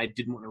there, and I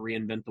didn't want to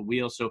reinvent the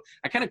wheel. So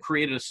I kind of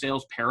created a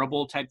sales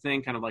parable type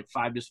thing, kind of like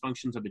 5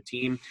 Dysfunctions of a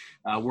Team,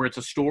 where it's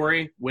a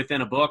story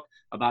within a book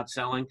about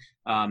selling.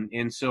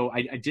 And so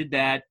I did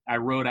that. I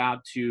wrote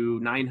out to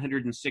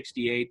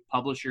 968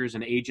 publishers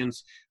and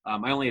agents.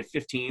 I only had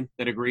 15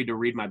 that agreed to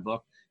read my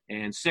book,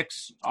 and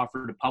 6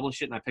 offered to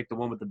publish it, and I picked the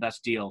one with the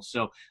best deal.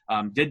 So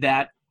did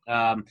that.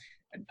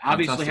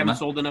 Obviously haven't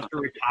sold enough to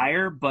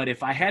retire, but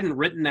if I hadn't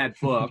written that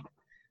book,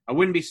 I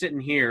wouldn't be sitting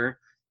here.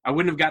 I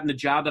wouldn't have gotten the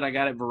job that I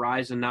got at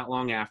Verizon not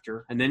long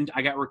after. And then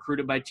I got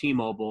recruited by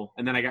T-Mobile,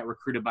 and then I got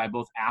recruited by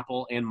both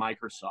Apple and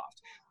Microsoft.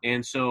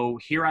 And so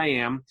here I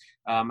am,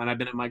 and I've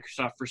been at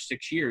Microsoft for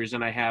 6 years,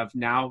 and I have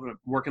now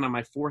working on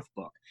my 4th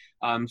book.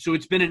 So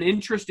it's been an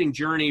interesting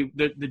journey.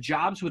 The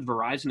jobs with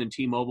Verizon and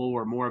T-Mobile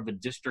were more of a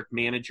district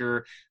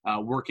manager,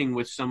 working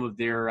with some of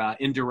their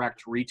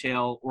indirect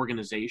retail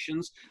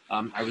organizations.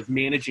 I was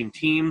managing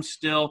teams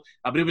still,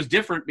 but it was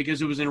different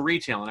because it was in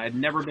retail, and I had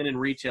never been in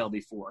retail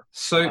before.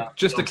 So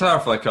just to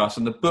clarify,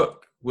 Carson, the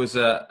book was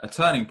a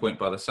turning point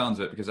by the sounds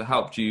of it, because it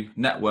helped you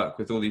network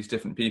with all these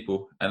different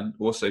people and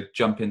also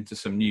jump into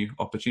some new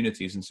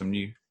opportunities and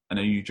a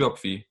new job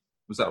for you.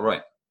 Was that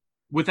right?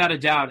 Without a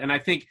doubt. And I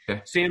think,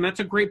 Sam,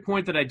 that's a great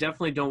point that I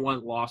definitely don't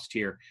want lost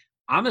here.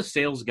 I'm a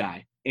sales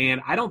guy,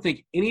 and I don't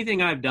think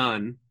anything I've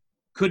done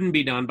couldn't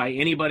be done by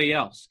anybody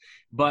else.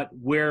 But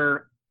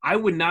where I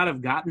would not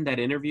have gotten that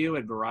interview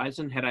at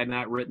Verizon had I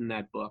not written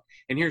that book.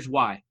 And here's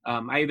why.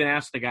 I even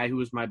asked the guy who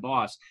was my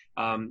boss.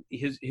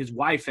 His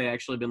wife had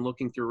actually been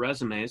looking through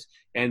resumes,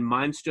 and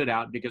mine stood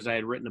out because I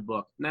had written a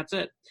book. And that's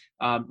it.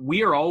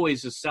 We are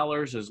always, as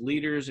sellers, as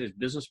leaders, as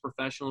business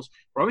professionals,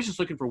 we're always just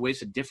looking for ways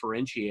to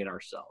differentiate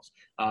ourselves.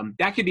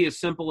 That could be as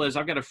simple as,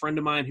 I've got a friend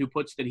of mine who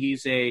puts that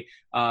he's a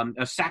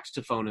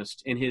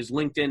saxophonist in his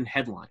LinkedIn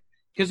headline,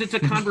 because it's a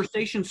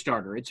conversation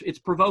starter. It's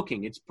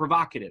provoking. It's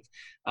provocative.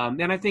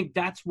 And I think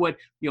that's what,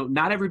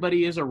 not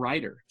everybody is a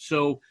writer.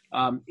 So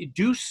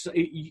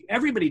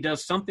everybody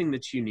does something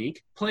that's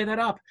unique. Play that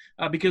up,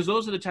 because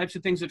those are the types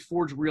of things that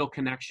forge real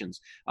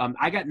connections.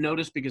 I got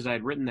noticed because I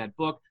had written that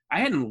book. I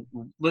hadn't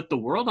lit the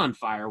world on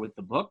fire with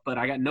the book, but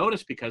I got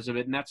noticed because of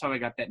it, and that's how I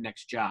got that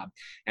next job.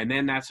 And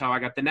then that's how I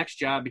got the next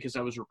job, because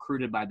I was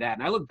recruited by that.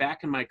 And I look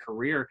back in my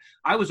career,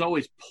 I was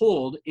always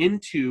pulled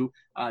into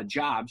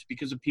jobs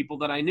because of people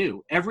that I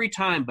knew, every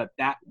time but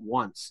that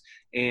once.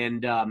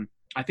 And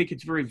I think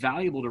it's very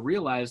valuable to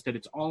realize that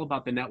it's all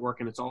about the network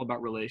and it's all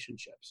about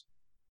relationships.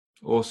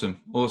 Awesome.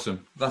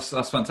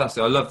 That's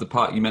fantastic. I love the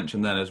part you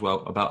mentioned then as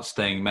well about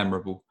staying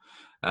memorable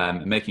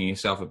and making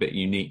yourself a bit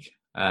unique,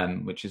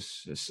 which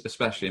is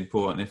especially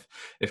important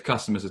if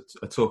customers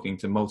are talking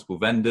to multiple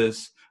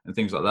vendors and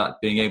things like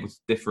that. Being able to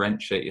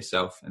differentiate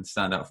yourself and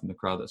stand out from the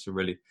crowd, that's a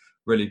really,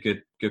 really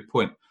good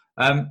point.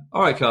 All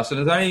right, Carson,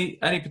 are there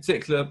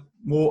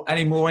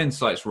any more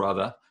insights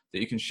rather that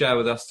you can share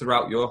with us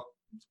throughout your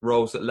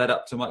roles that led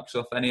up to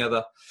Microsoft? Any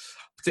other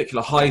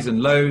particular highs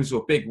and lows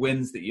or big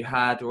wins that you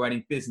had, or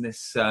any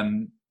business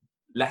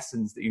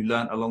lessons that you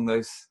learned along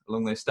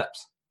those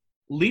steps?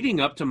 Leading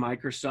up to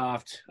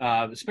Microsoft,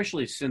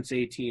 especially since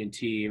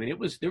AT&T, I mean,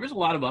 there was a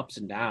lot of ups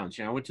and downs.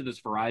 I went to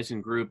this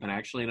Verizon group and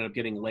actually ended up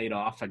getting laid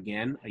off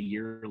again a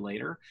year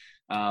later.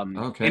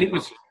 Okay.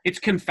 And it's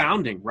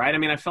confounding, right? I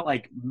mean, I felt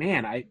like,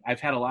 man,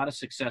 I've had a lot of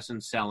success in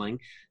selling.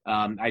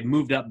 I'd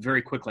moved up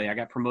very quickly. I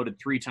got promoted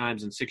 3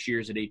 times in 6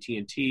 years at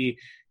AT&T,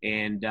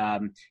 and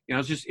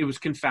it was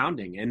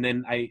confounding. And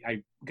then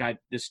I got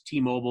this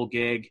T-Mobile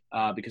gig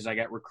because I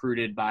got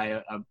recruited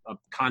by a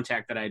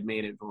contact that I had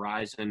made at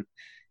Verizon.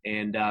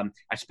 And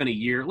I spent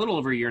a little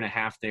over a year and a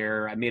half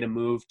there. I made a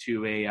move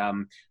to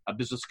a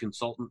business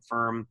consultant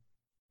firm.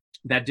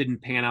 That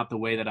didn't pan out the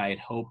way that I had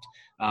hoped.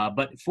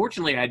 But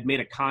fortunately, I'd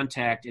made a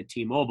contact at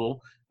T-Mobile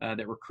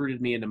that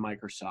recruited me into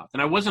Microsoft.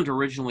 And I wasn't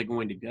originally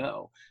going to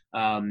go.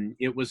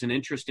 It was an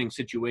interesting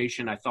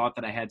situation. I thought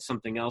that I had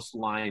something else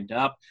lined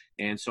up.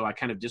 And so I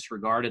kind of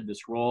disregarded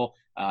this role.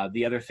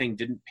 The other thing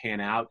didn't pan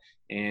out.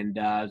 And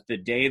the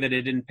day that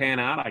it didn't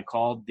pan out, I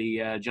called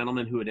the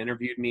gentleman who had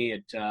interviewed me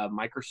at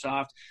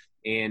Microsoft.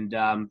 And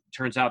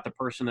turns out the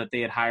person that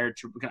they had hired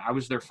I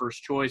was their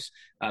first choice.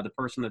 The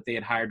person that they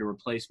had hired to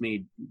replace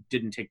me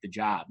didn't take the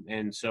job.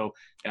 And so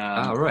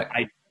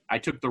I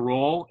took the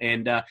role,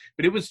 but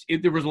there was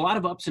a lot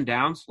of ups and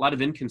downs, a lot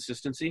of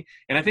inconsistency.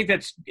 And I think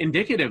that's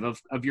indicative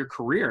of your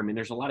career. I mean,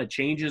 there's a lot of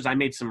changes. I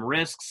made some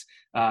risks.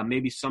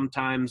 Maybe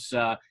sometimes,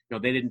 they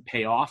didn't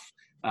pay off.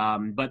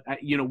 But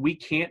we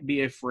can't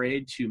be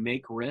afraid to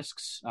make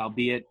risks,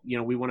 albeit,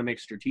 we want to make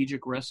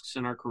strategic risks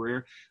in our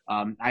career.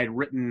 I had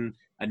written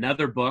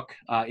another book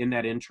in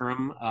that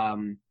interim,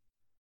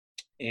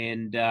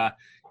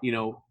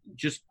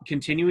 just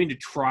continuing to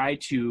try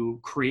to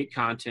create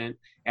content,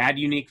 add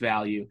unique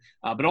value,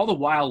 but all the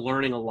while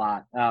learning a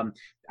lot.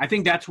 I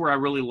think that's where I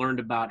really learned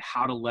about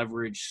how to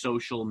leverage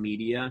social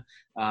media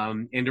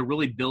and to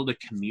really build a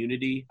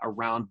community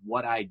around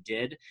what I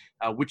did,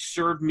 which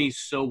served me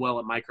so well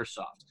at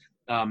Microsoft.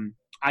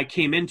 I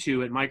came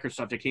into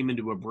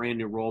a brand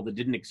new role that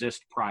didn't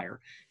exist prior.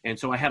 And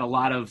so I had a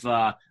lot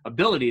of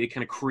ability to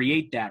kind of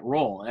create that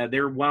role.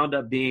 There wound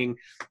up being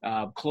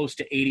close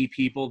to 80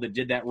 people that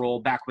did that role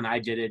back when I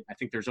did it. I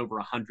think there's over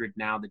 100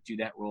 now that do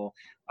that role.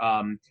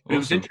 But It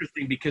was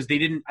interesting because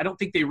I don't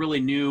think they really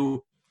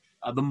knew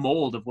the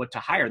mold of what to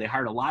hire. They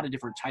hired a lot of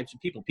different types of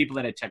people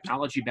that had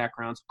technology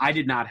backgrounds. I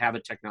did not have a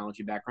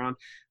technology background.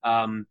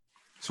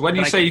 So when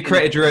you say you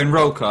created your own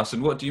role,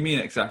 Carson, what do you mean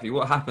exactly?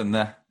 What happened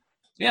there?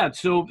 Yeah,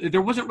 so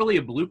there wasn't really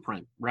a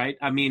blueprint, right?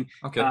 I mean,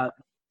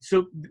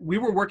 so we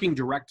were working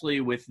directly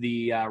with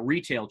the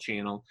retail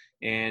channel,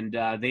 and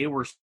they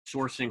were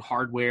sourcing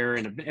hardware,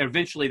 and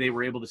eventually they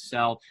were able to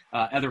sell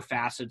other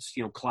facets,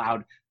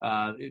 cloud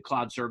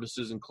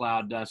services and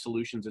cloud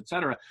solutions, et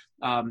cetera.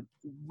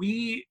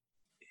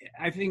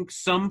 I think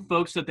some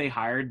folks that they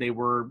hired, they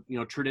were,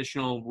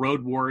 traditional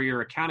road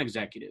warrior account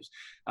executives.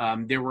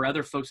 There were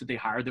other folks that they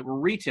hired that were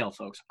retail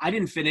folks. I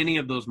didn't fit any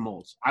of those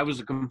molds. I was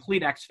a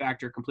complete X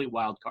factor, complete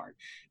wild card.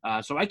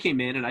 So I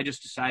came in and I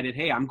just decided,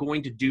 hey, I'm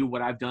going to do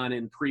what I've done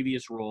in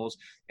previous roles,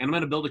 and I'm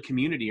going to build a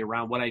community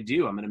around what I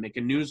do. I'm going to make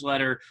a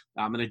newsletter.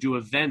 I'm going to do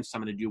events.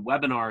 I'm going to do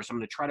webinars. I'm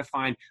going to try to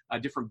find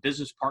different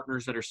business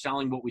partners that are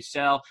selling what we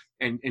sell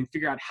and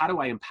figure out, how do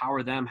I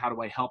empower them? How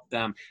do I help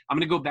them? I'm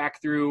going to go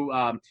back through,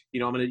 I'm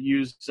going to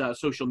use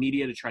social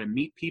media to try to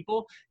meet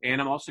people.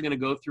 And I'm also going to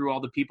go through all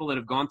the people that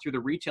have gone through the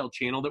retail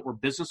channel that were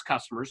business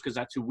customers, because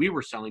that's who we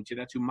were selling to.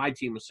 That's who my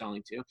team was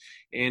selling to.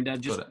 And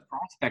just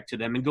prospect to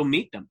them and go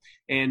meet them.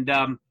 And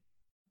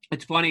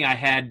it's funny, I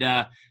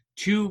had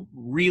 2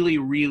 really,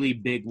 really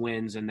big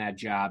wins in that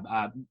job.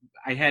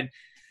 I had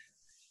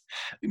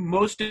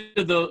most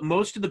of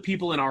the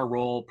people in our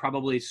role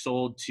probably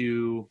sold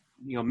to,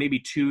 maybe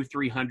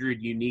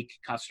 200-300 unique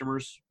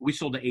customers. We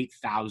sold to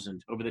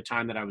 8,000 over the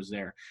time that I was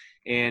there.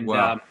 And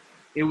wow.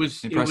 It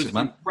was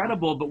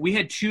incredible, but we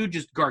had 2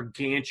 just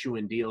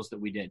gargantuan deals that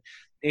we did.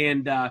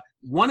 And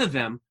one of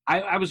them,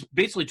 I was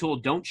basically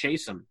told, don't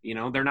chase them.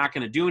 They're not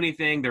going to do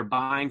anything. They're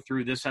buying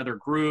through this other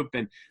group,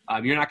 and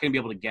you're not going to be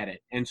able to get it.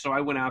 And so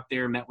I went out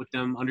there, met with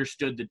them,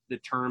 understood the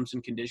terms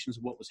and conditions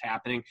of what was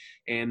happening,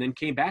 and then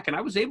came back. And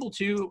I was able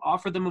to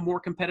offer them a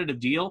more competitive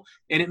deal,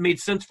 and it made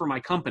sense for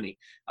my company.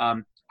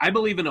 I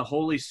believe in a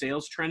holy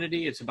sales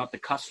trinity. It's about the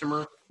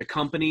customer, the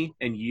company,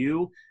 and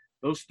you.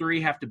 Those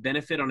three have to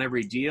benefit on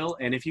every deal.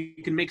 And if you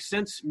can make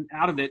sense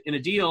out of it in a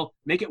deal,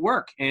 make it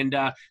work. And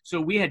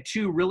so we had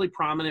two really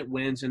prominent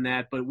wins in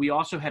that, but we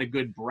also had a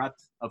good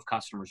breadth of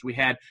customers. We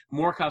had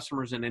more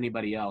customers than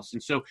anybody else.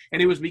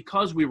 And it was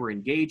because we were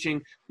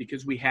engaging,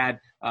 because we had,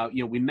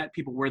 we met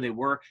people where they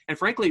were. And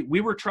frankly,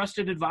 we were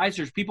trusted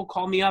advisors. People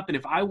call me up, and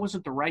if I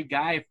wasn't the right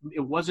guy, if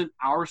it wasn't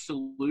our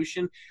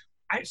solution,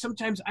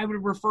 sometimes I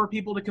would refer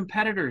people to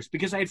competitors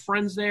because I had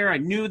friends there. I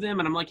knew them,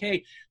 and I'm like,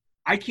 hey,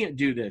 I can't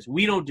do this.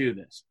 We don't do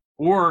this.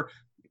 Or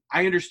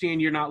I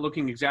understand you're not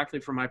looking exactly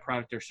for my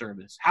product or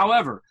service.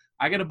 However,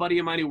 I got a buddy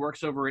of mine who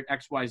works over at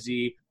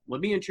XYZ. Let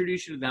me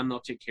introduce you to them. They'll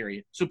take care of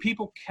you. So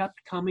people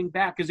kept coming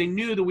back because they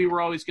knew that we were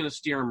always going to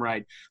steer them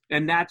right.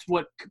 And that's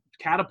what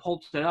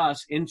catapulted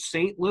us in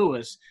St.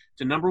 Louis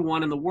to number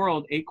one in the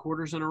world 8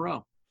 quarters in a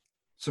row.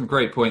 Some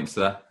great points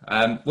there.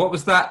 What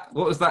was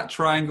that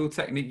triangle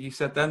technique you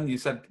said then? You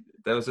said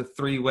there was a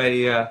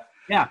 3-way...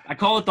 Yeah, I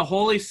call it the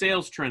Holy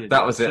Sales Trinity.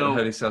 That was it, the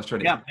Holy Sales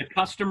Trinity. Yeah, the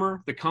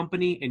customer, the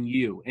company, and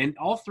you. And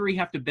all three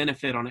have to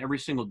benefit on every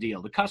single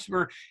deal. The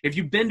customer, if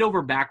you bend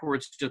over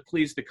backwards to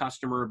please the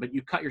customer, but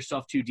you cut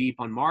yourself too deep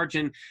on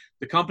margin,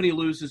 the company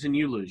loses and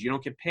you lose. You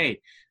don't get paid.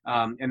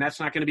 And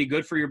that's not going to be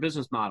good for your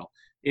business model.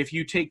 If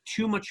you take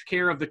too much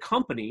care of the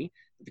company,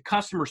 the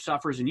customer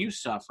suffers and you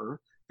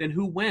suffer, then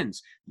who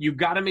wins? You've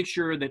got to make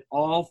sure that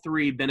all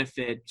three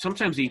benefit,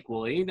 sometimes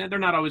equally. They're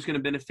not always going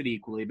to benefit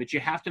equally, but you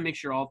have to make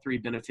sure all three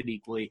benefit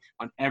equally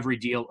on every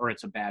deal or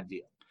it's a bad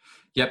deal.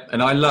 Yep,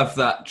 and I love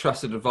that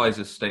trusted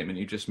advisor statement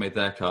you just made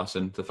there,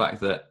 Carson. The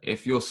fact that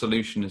if your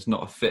solution is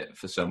not a fit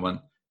for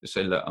someone, just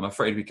say, look, I'm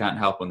afraid we can't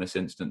help on this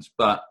instance,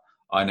 but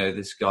I know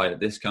this guy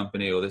at this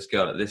company or this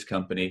girl at this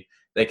company,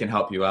 they can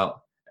help you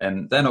out.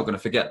 And they're not going to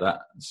forget that.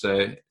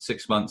 So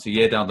 6 months, a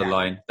year down the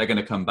line, they're going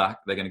to come back.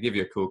 They're going to give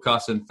you a call.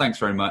 Carson, thanks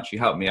very much. You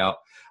helped me out.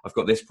 I've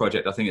got this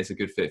project. I think it's a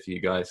good fit for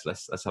you guys.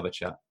 Let's have a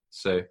chat.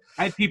 So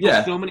I had people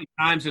so many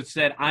times that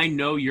said, I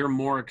know you're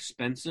more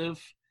expensive,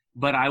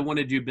 but I want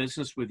to do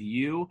business with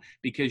you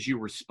because you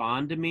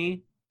respond to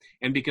me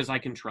and because I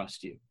can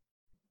trust you.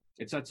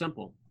 It's that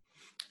simple.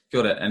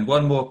 Got it. And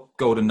one more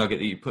golden nugget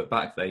that you put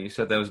back there. You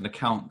said there was an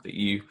account that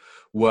you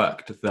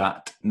worked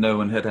that no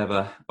one had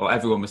ever, or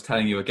everyone was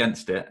telling you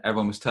against it.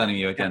 Everyone was turning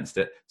you against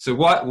it. So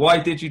why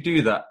did you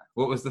do that?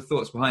 What was the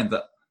thoughts behind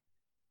that?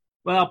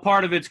 Well,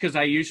 part of it's because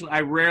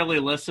I rarely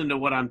listen to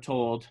what I'm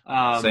told.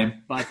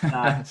 Same.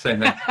 But Same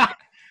thing.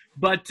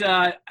 But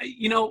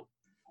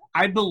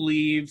I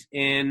believe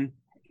in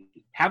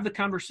have the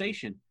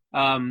conversation.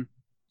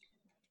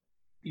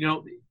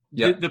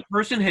 The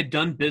person had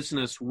done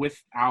business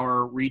with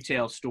our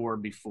retail store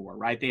before,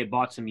 right? They had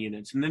bought some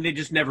units and then they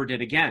just never did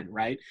again,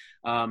 right?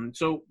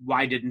 So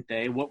why didn't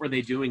they? What were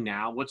they doing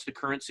now? What's the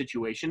current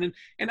situation?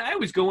 And I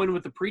always go in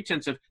with the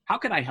pretense of, how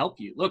can I help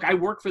you? Look, I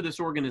work for this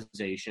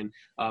organization.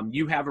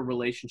 You have a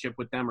relationship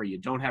with them or you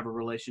don't have a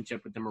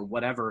relationship with them or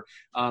whatever.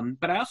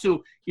 But I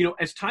also,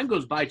 as time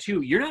goes by too,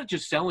 you're not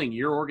just selling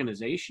your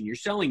organization, you're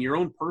selling your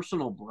own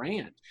personal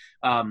brand.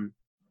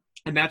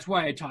 And that's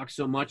why I talk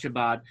so much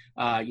about,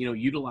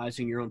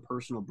 utilizing your own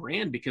personal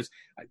brand, because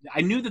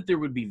I knew that there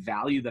would be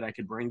value that I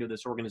could bring to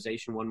this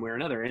organization one way or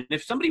another. And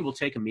if somebody will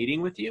take a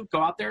meeting with you,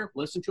 go out there,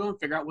 listen to them,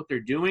 figure out what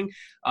they're doing.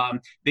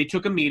 They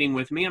took a meeting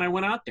with me and I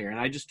went out there and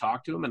I just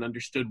talked to them and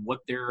understood what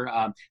their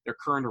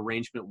current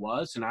arrangement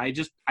was. And I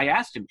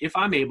asked him if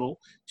I'm able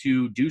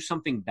to do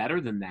something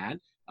better than that.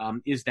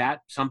 Is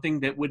that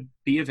something that would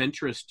be of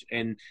interest?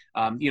 And,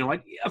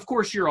 of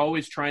course, you're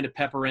always trying to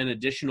pepper in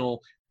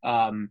additional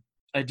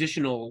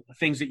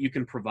things that you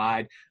can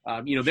provide.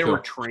 There were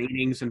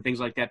trainings and things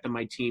like that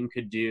my team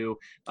could do.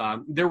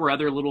 There were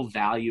other little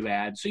value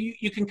adds. So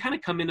you can kind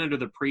of come in under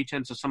the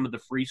pretense of some of the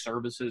free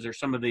services or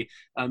some of the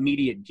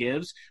immediate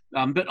gives.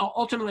 But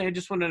ultimately, I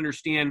just want to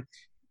understand,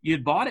 you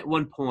had bought at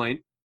one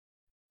point,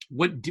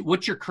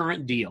 what's your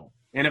current deal?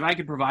 And if I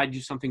could provide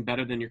you something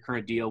better than your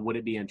current deal, would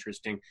it be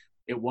interesting?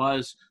 It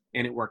was,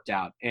 and it worked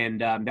out.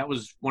 And that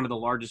was one of the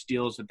largest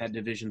deals that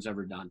division's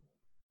ever done.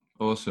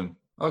 Awesome.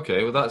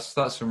 Okay, well, that's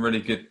some really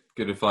good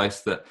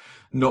advice, that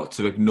not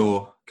to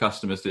ignore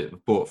customers that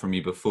have bought from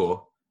you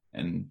before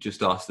and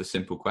just ask the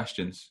simple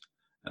questions.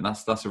 And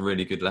that's a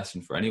really good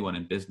lesson for anyone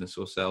in business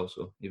or sales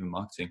or even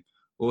marketing.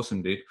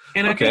 Awesome, dude.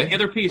 And I think the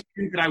other piece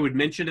that I would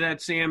mention to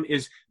that, Sam,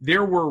 is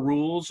there were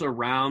rules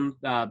around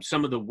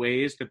some of the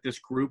ways that this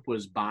group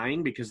was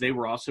buying, because they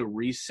were also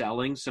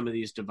reselling some of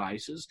these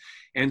devices.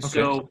 And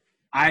so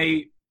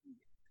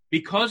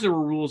because there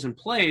were rules in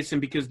place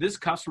and because this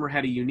customer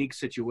had a unique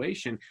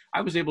situation, I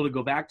was able to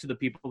go back to the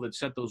people that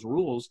set those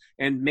rules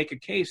and make a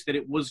case that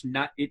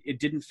it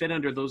didn't fit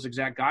under those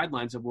exact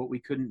guidelines of what we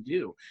couldn't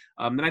do.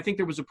 And I think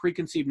there was a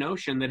preconceived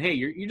notion that, hey,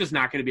 you're just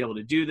not going to be able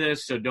to do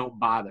this, so don't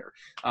bother.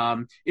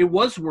 It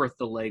was worth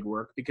the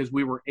legwork because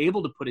we were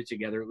able to put it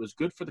together. It was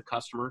good for the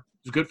customer.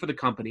 It was good for the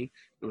company.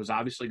 It was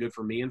obviously good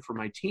for me and for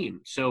my team.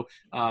 So,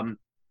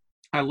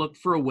 I looked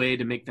for a way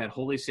to make that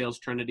Holy Sales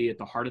Trinity at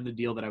the heart of the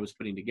deal that I was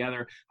putting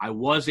together. I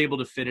was able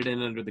to fit it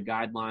in under the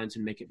guidelines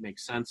and make it make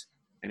sense.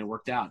 and it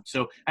worked out.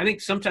 So I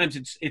think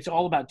sometimes it's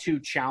all about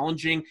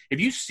challenging. If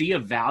you see a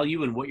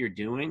value in what you're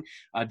doing,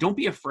 don't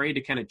be afraid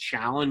to kind of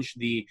challenge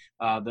the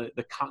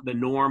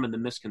norm and the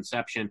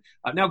misconception.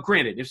 Now,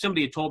 granted, if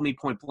somebody had told me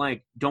point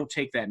blank, don't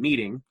take that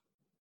meeting,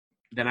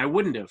 then I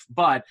wouldn't have.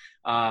 But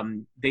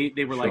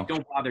they were like,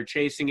 don't bother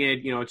chasing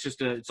it.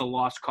 It's a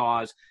lost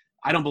cause.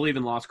 I don't believe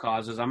in lost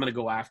causes. I'm going to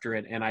go after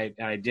it, and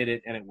I did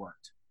it, and it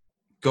worked.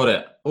 Got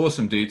it.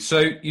 Awesome, dude.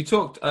 So you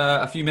talked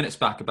a few minutes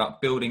back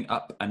about building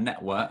up a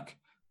network.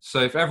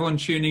 So for everyone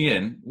tuning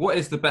in, what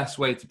is the best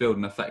way to build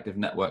an effective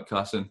network,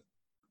 Carson?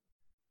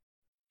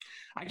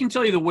 I can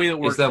tell you the way that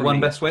works. Is there one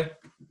best way?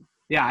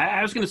 Yeah,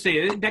 I was going to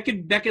say that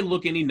could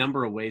look any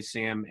number of ways,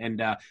 Sam.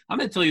 And I'm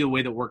going to tell you the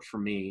way that worked for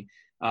me.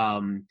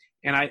 And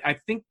I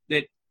think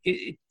that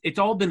it's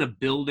all been a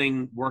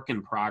building work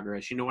in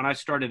progress. When I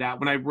started out,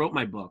 when I wrote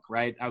my book,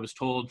 right, I was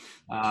told,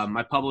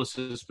 my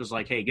publicist was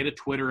like, hey, get a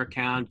Twitter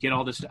account, get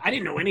all this. I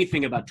didn't know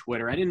anything about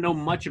Twitter. I didn't know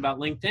much about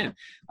LinkedIn,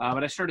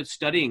 but I started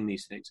studying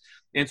these things.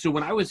 And so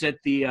when I was at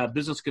the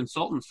business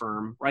consultant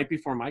firm right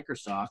before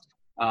Microsoft,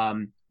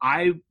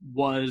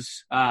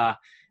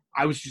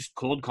 I was just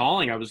cold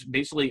calling.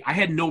 I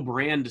had no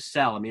brand to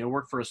sell. I mean, I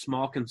worked for a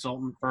small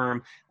consultant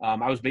firm.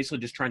 I was basically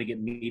just trying to get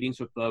meetings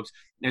with folks.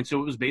 And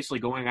so it was basically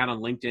going out on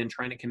LinkedIn,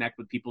 trying to connect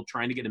with people,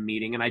 trying to get a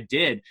meeting. And I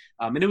did.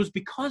 And it was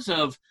because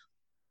of,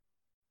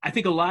 I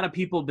think a lot of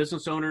people,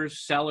 business owners,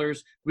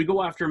 sellers, we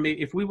go after,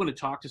 if we want to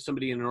talk to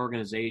somebody in an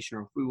organization,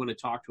 or if we want to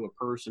talk to a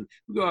person,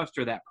 we go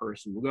after that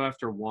person. We'll go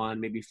after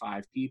one, maybe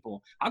 5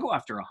 people. I'll go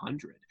after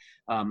 100.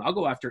 I'll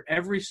go after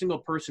every single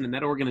person in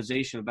that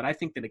organization, but I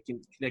think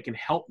that can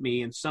help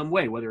me in some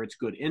way, whether it's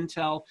good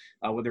intel,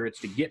 whether it's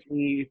to get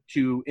me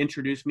to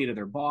introduce me to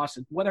their boss,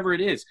 whatever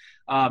it is.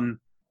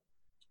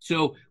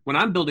 So when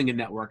I'm building a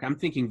network, I'm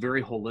thinking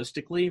very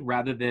holistically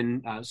rather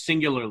than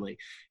singularly.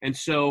 And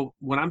so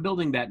when I'm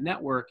building that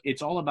network,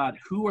 it's all about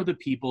who are the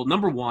people,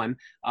 number one,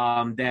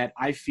 that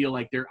I feel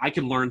like I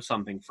can learn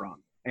something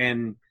from.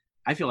 And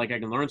I feel like I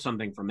can learn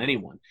something from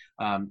anyone.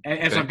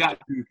 As I've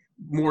gotten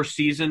more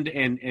seasoned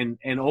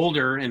and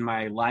older in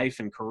my life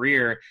and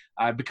career,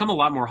 I've become a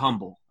lot more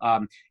humble.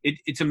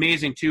 It's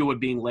amazing too what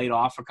being laid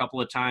off a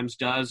couple of times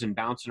does, and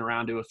bouncing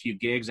around to a few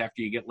gigs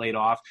after you get laid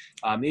off.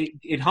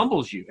 It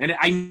humbles you, and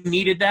I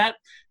needed that.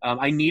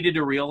 I needed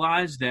to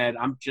realize that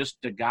I'm just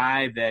a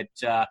guy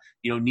that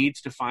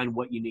needs to find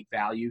what unique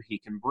value he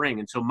can bring.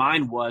 And so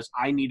mine was,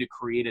 I need to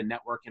create a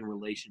network and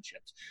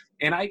relationships.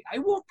 And I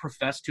won't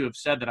profess to have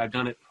said that I've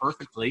done it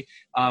perfectly,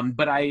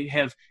 but I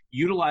have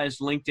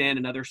utilized LinkedIn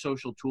and other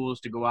social tools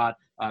to go out,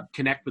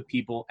 connect with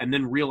people, and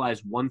then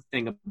realize one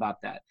thing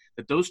about that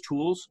those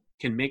tools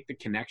can make the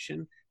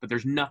connection, but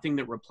there's nothing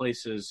that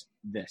replaces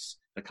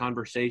the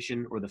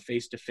conversation or the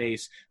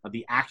face-to-face,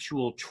 the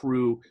actual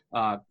true,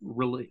 the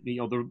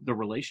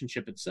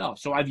relationship itself.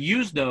 So I've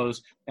used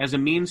those as a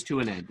means to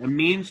an end, a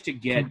means to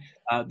get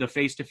the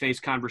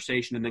face-to-face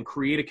conversation and then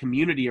create a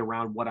community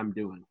around what I'm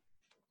doing.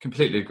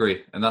 Completely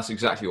agree. And that's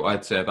exactly what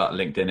I'd say about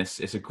LinkedIn.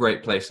 It's a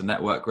great place to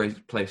network,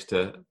 great place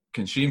to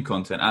consume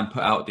content and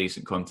put out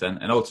decent content.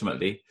 And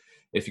ultimately,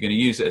 if you're going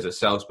to use it as a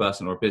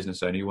salesperson or a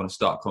business owner, you want to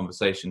start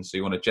conversations. So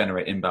you want to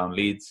generate inbound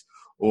leads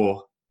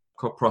or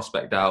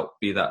prospect out,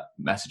 be that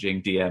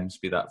messaging,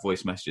 DMs, be that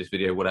voice messages,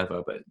 video,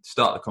 whatever, but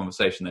start the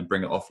conversation, then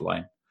bring it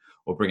offline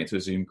or bring it to a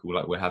Zoom call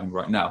like we're having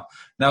right now.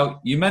 Now,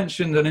 you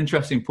mentioned an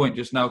interesting point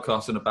just now,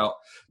 Carson, about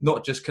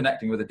not just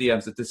connecting with the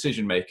DMs, the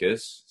decision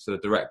makers, so the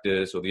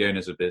directors or the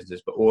owners of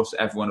business, but also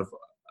everyone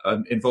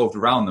involved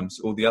around them,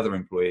 so all the other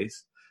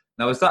employees.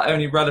 Now, is that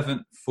only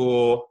relevant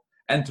for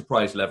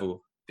enterprise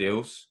level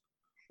deals,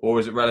 or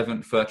is it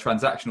relevant for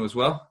transactional as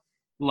well?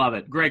 Love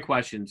it. Great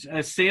questions.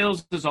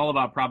 Sales is all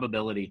about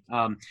probability.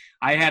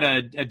 I had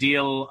a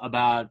deal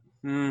about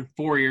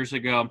 4 years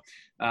ago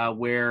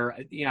where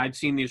I'd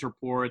seen these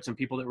reports and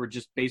people that were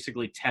just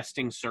basically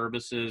testing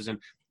services and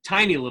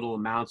tiny little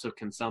amounts of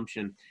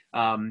consumption,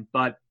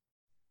 but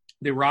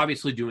they were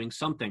obviously doing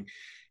something.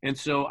 And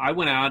so I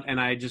went out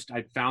and I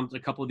found a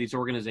couple of these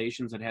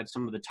organizations that had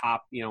some of the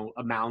top,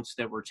 amounts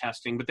that were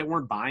testing, but that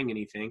weren't buying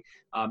anything.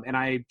 And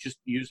I just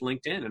used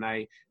LinkedIn, and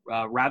I,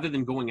 rather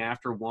than going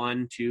after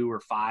 1, 2, or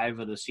 5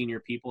 of the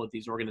senior people at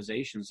these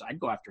organizations, I'd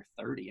go after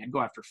 30, I'd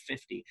go after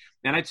 50,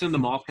 and I'd send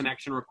them all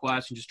connection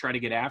requests and just try to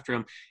get after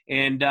them.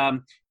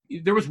 And,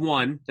 there was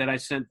one that I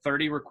sent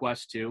 30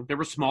 requests to. They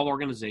were a small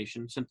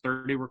organization, sent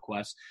 30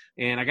 requests,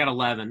 and I got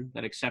 11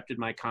 that accepted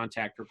my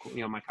contact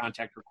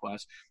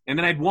request. And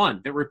then I had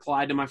 1 that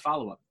replied to my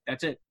follow-up.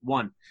 That's it,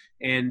 1.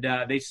 And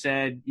they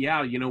said,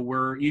 yeah, you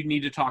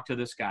need to talk to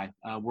this guy.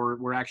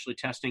 We're actually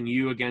testing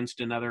you against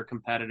another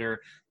competitor,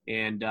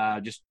 and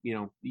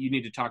you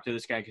need to talk to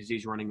this guy because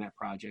he's running that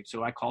project.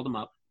 So I called him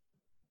up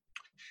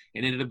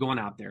and ended up going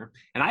out there.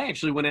 And I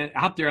actually went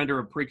out there under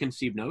a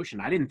preconceived notion.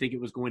 I didn't think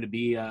it was going to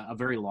be a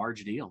very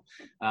large deal.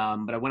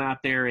 But I went out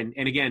there and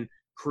again,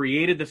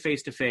 created the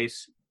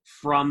face-to-face,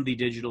 from the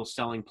digital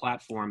selling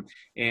platform.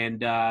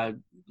 And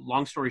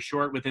long story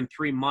short, within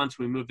 3 months,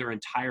 we moved their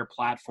entire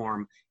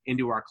platform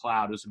into our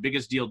cloud. It was the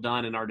biggest deal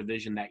done in our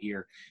division that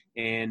year.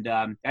 And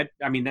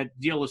that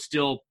deal is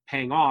still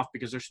paying off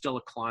because they're still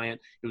a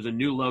client. It was a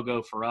new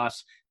logo for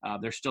us.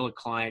 They're still a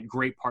client,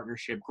 great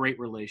partnership, great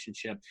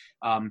relationship.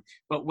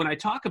 But when I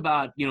talk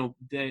about,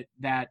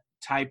 that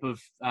type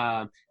of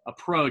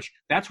approach,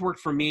 that's worked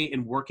for me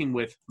in working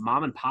with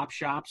mom and pop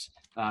shops,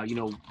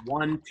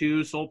 1,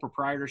 2 sole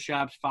proprietor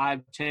shops,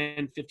 5,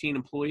 10, 15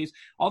 employees,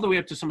 all the way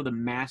up to some of the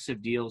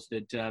massive deals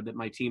that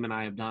my team and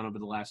I have done over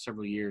the last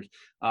several years.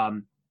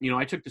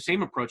 I took the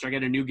same approach. I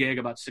got a new gig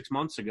about 6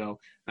 months ago,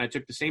 and I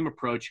took the same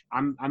approach.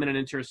 I'm in an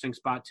interesting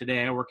spot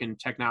today. I work in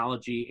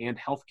technology and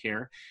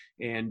healthcare,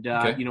 and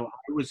I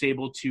was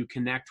able to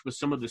connect with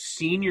some of the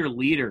senior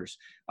leaders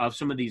of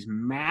some of these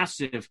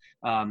massive,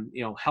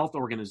 health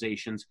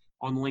organizations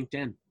on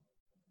LinkedIn.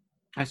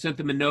 I sent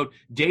them a note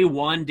day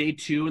 1, day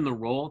 2 in the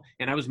role,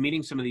 and I was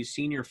meeting some of these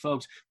senior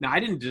folks. Now, I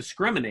didn't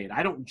discriminate.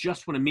 I don't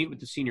just want to meet with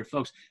the senior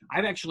folks.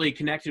 I've actually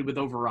connected with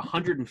over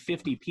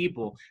 150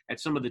 people at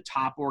some of the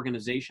top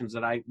organizations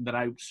that I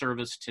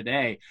service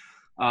today.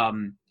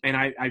 And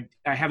I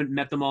haven't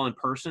met them all in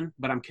person,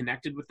 but I'm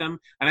connected with them.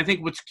 And I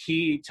think what's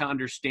key to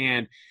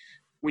understand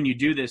when you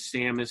do this,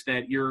 Sam, is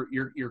that you're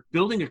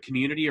building a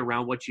community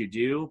around what you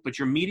do, but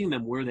you're meeting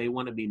them where they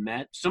want to be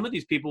met. Some of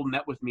these people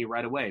met with me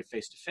right away,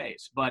 face to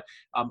face, but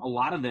a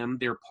lot of them,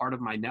 they're part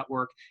of my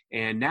network.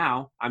 And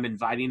now I'm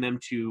inviting them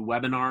to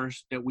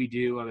webinars that we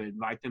do. I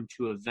invite them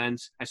to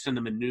events. I send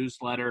them a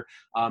newsletter.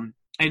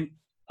 And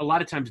a lot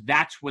of times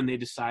that's when they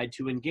decide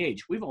to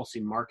engage. We've all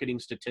seen marketing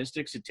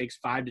statistics. It takes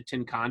 5 to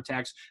 10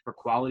 contacts or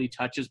quality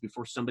touches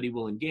before somebody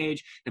will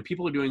engage. And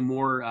people are doing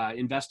more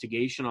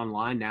investigation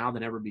online now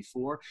than ever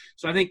before.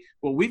 So I think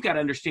what we've got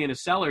to understand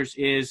as sellers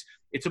is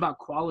it's about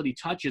quality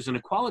touches, and a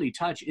quality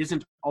touch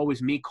isn't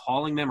always me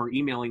calling them or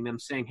emailing them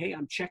saying, hey,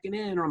 I'm checking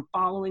in or I'm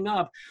following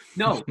up.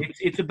 No,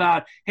 it's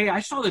about, hey, I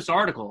saw this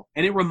article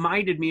and it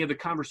reminded me of the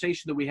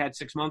conversation that we had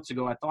 6 months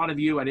ago. I thought of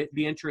you. I'd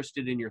be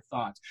interested in your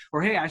thoughts.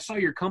 Or, hey, I saw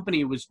your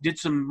company did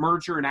some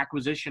merger and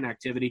acquisition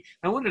activity.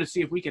 And I wanted to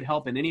see if we could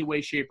help in any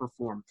way, shape, or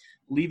form.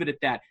 Leave it at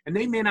that. And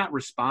they may not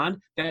respond.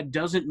 That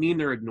doesn't mean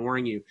they're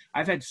ignoring you.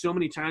 I've had so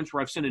many times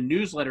where I've sent a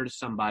newsletter to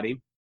somebody,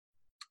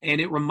 and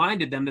it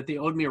reminded them that they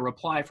owed me a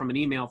reply from an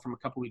email from a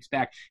couple weeks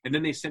back. And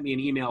then they sent me an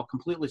email,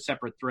 completely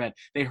separate thread.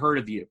 They heard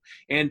of you.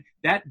 And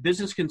that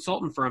business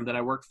consultant firm that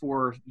I worked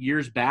for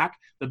years back,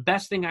 the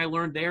best thing I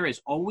learned there is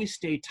always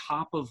stay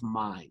top of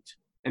mind.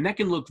 And that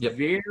can look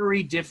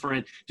very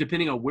different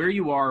depending on where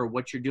you are or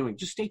what you're doing.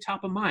 Just stay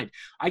top of mind.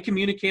 I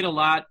communicate a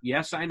lot.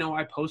 Yes, I know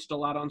I post a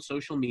lot on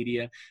social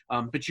media,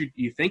 but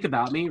you think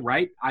about me,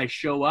 right? I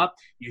show up,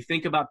 you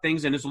think about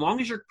things, and as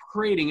long as you're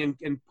creating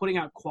and putting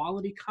out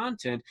quality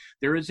content,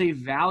 there is a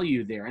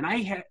value there. And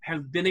I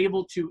have been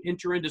able to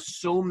enter into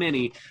so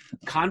many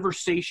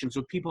conversations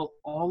with people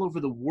all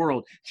over the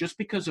world just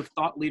because of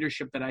thought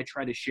leadership that I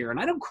try to share. And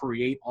I don't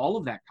create all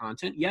of that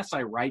content. Yes,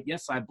 I write.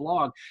 Yes, I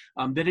blog.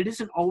 But it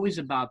isn't always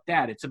about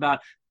that. It's about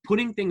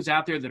putting things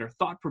out there that are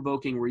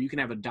thought-provoking, where you can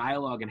have a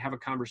dialogue and have a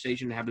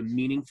conversation and have a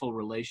meaningful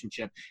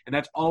relationship. And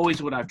that's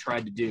always what I've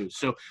tried to do.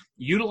 So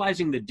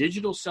utilizing the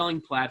digital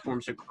selling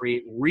platforms to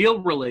create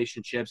real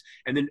relationships,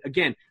 and then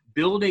again,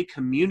 build a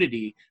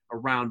community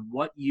around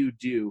what you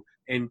do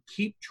and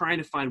keep trying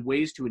to find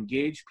ways to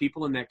engage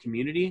people in that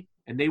community,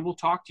 and they will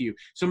talk to you.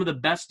 Some of the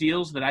best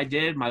deals that I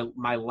did,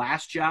 my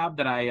last job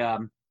that I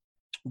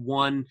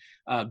won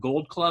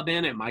Gold Club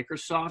in at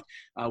Microsoft,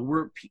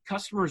 were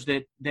customers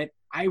that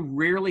I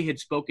rarely had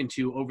spoken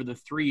to over the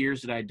 3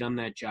 years that I had done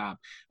that job.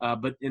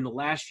 But in the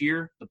last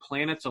year, the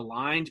planets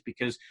aligned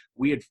because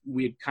we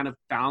had kind of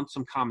found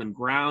some common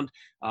ground.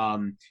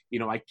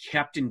 I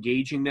kept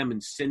engaging them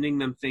and sending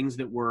them things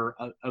that were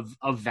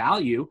of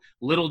value.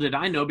 Little did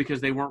I know,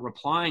 because they weren't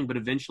replying, but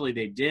eventually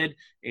they did,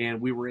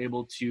 and we were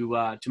able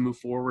to move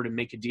forward and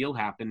make a deal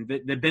happen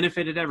that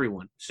benefited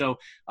everyone. So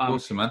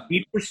awesome, man.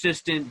 Be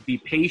persistent, be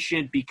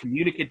patient, be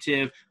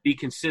communicative, be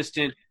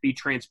consistent, be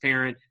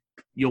transparent.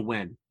 You'll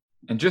win.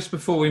 And just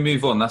before we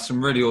move on, that's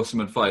some really awesome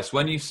advice.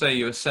 When you say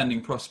you're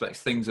sending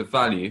prospects things of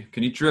value,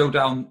 can you drill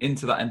down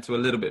into that into a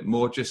little bit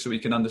more, just so we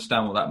can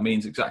understand what that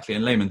means exactly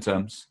in layman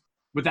terms?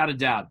 Without a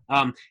doubt.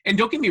 And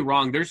don't get me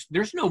wrong,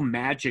 there's no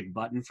magic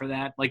button for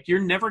that. Like, you're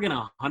never going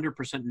to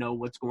 100% know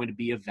what's going to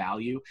be of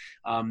value.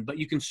 But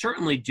you can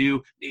certainly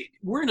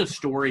we're in a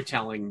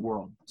storytelling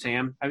world,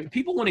 Sam. I mean,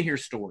 people want to hear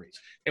stories.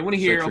 They want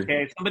to hear,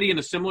 okay, somebody in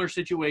a similar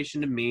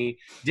situation to me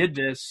did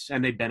this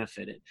and they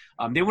benefited.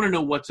 They want to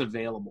know what's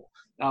available.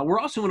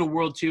 We're also in a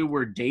world too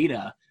where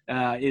data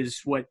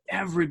is what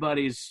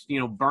everybody's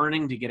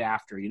burning to get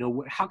after.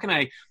 How can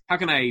I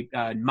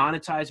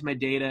monetize my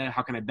data?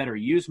 How can I better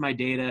use my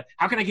data?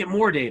 How can I get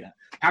more data?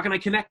 How can I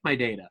connect my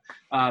data?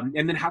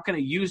 And then how can I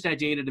use that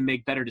data to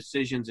make better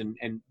decisions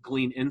and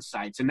glean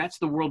insights? And that's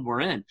the world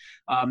we're in.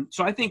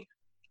 So I think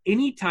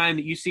anytime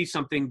that you see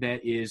something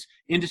that is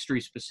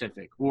industry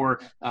specific, or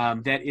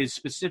that is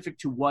specific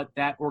to what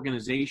that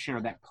organization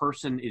or that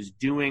person is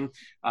doing,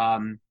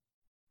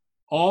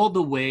 all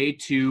the way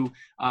to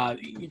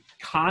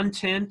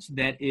content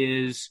that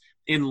is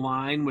in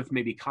line with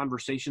maybe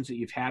conversations that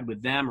you've had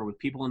with them or with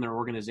people in their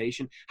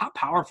organization. How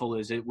powerful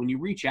is it when you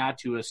reach out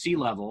to a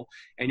C-level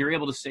and you're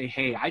able to say,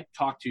 hey, I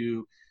talked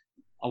to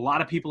a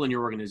lot of people in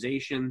your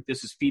organization.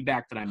 This is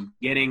feedback that I'm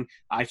getting.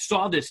 I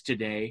saw this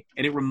today,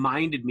 and it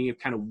reminded me of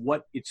kind of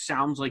what it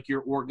sounds like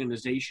your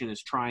organization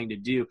is trying to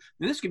do.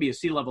 And this could be a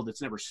C-level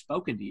that's never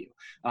spoken to you,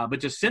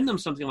 but to send them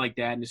something like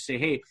that and to say,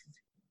 hey,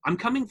 I'm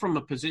coming from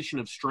a position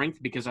of strength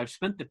because I've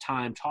spent the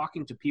time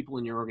talking to people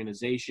in your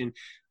organization.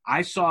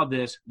 I saw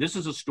this. This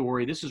is a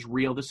story. This is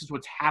real. This is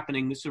what's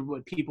happening. This is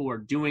what people are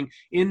doing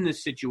in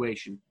this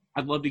situation.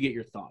 I'd love to get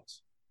your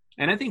thoughts.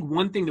 And I think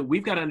one thing that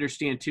we've got to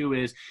understand too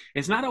is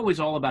it's not always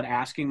all about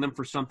asking them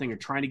for something or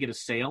trying to get a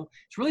sale.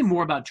 It's really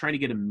more about trying to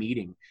get a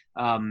meeting.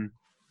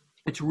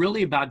 It's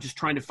really about just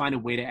trying to find a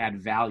way to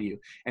add value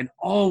and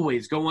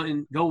always go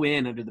in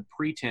under the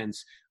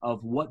pretense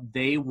of what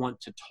they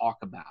want to talk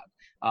about.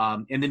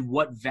 And then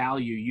what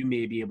value you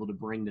may be able to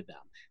bring to them.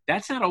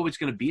 That's not always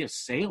going to be a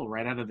sale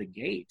right out of the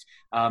gate.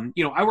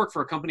 I work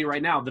for a company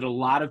right now that a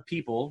lot of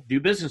people do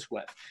business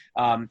with.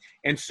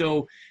 And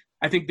so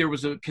I think there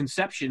was a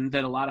conception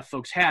that a lot of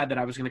folks had that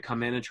I was going to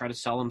come in and try to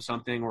sell them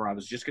something, or I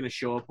was just going to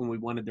show up when we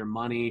wanted their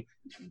money.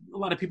 A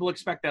lot of people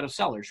expect that of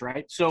sellers,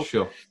 right? So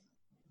sure.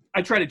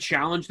 I try to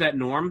challenge that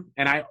norm,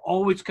 and I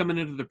always come in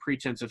under the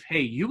pretense of,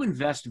 hey, you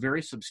invest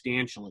very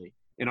substantially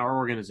in our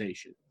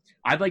organization.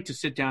 I'd like to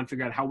sit down and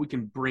figure out how we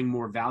can bring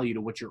more value to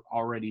what you're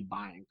already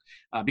buying,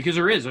 because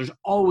there's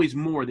always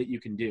more that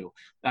you can do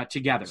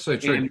together, so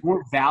true. And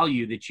more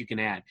value that you can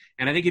add.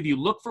 And I think if you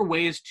look for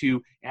ways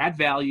to add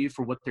value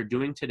for what they're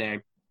doing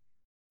today,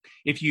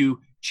 if you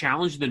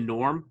challenge the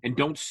norm and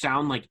don't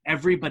sound like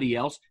everybody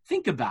else,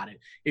 think about it.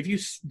 If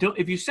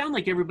you sound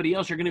like everybody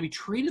else, you're going to be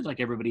treated like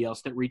everybody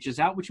else that reaches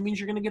out, which means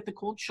you're going to get the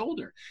cold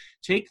shoulder.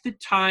 Take the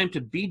time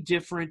to be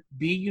different,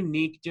 be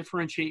unique,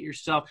 differentiate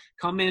yourself,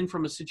 come in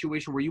from a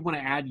situation where you want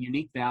to add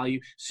unique value,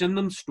 send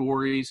them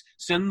stories,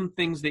 send them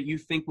things that you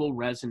think will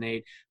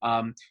resonate.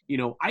 I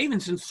even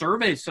send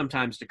surveys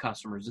sometimes to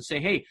customers and say,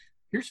 hey,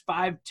 here's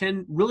 5,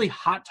 10 really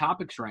hot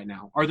topics right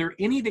now. Are there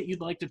any that you'd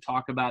like to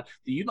talk about,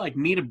 that you'd like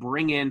me to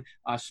bring in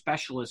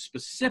specialists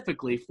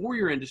specifically for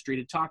your industry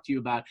to talk to you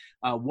about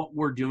what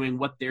we're doing,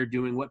 what they're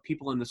doing, what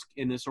people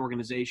in this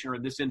organization or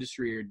this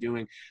industry are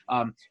doing?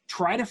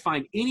 Try to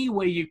find any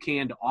way you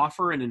can to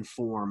offer and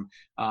inform.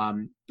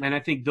 And I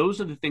think those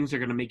are the things that are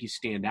going to make you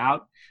stand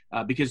out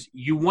because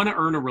you want to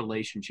earn a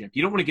relationship.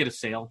 You don't want to get a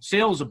sale.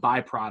 Sale is a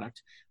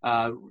byproduct.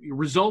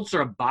 Results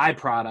are a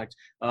byproduct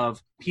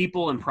of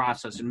people and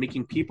process, and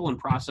making people and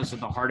process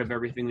at the heart of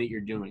everything that you're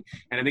doing.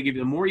 And I think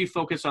the more you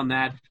focus on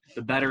that,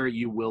 the better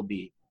you will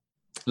be.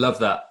 Love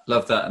that.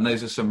 And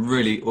those are some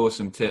really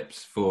awesome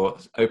tips for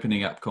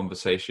opening up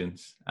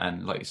conversations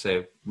and, like you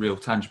say, real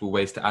tangible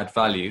ways to add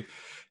value.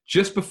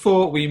 Just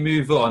before we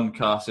move on,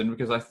 Carson,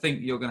 because I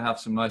think you're going to have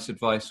some nice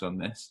advice on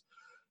this,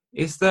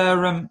 is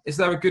there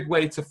a good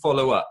way to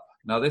follow up?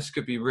 Now, this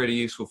could be really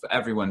useful for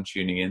everyone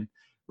tuning in,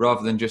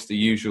 rather than just the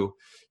usual,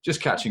 just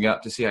catching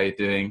up to see how you're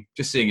doing,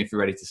 just seeing if you're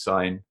ready to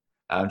sign.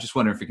 Just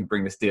wondering if we can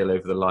bring this deal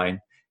over the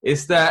line.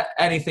 Is there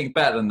anything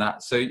better than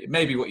that? So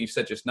maybe what you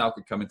said just now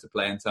could come into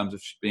play in terms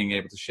of being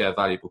able to share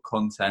valuable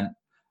content.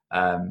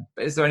 But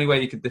is there any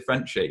way you could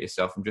differentiate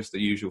yourself from just the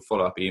usual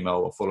follow-up email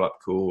or follow-up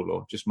call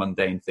or just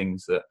mundane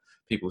things that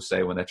people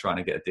say when they're trying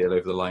to get a deal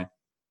over the line?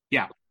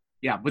 Yeah,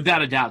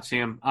 without a doubt,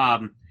 Sam.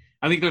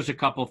 I think there's a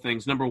couple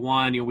things. Number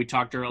one, we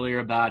talked earlier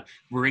about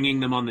bringing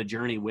them on the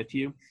journey with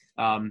you,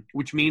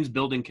 which means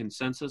building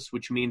consensus,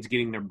 which means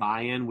getting their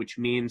buy-in, which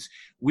means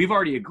we've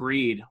already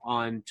agreed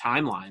on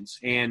timelines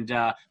and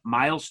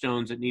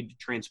milestones that need to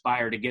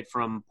transpire to get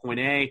from point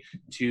A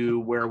to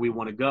where we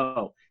want to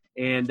go.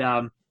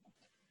 And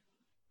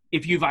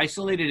if you've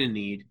isolated a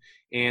need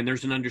and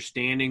there's an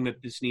understanding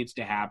that this needs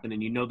to happen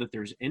and you know that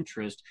there's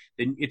interest,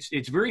 then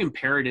it's very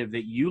imperative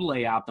that you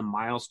lay out the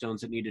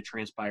milestones that need to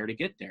transpire to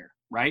get there,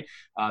 right?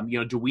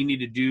 Do we need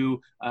to do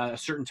a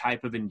certain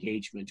type of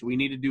engagement? Do we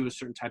need to do a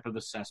certain type of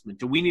assessment?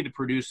 Do we need to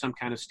produce some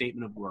kind of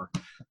statement of work?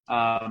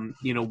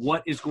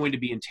 What is going to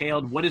be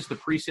entailed? What is the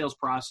pre-sales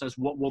process?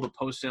 What will the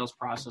post-sales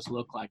process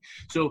look like?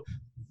 So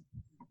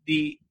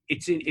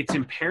it's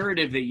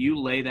imperative that you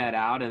lay that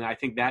out, and I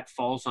think that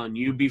falls on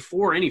you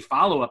before any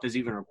follow-up is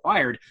even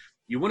required.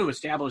 You want to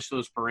establish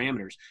those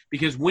parameters,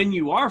 because when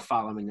you are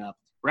following up,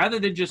 rather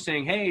than just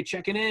saying, hey,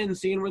 checking in,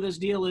 seeing where this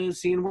deal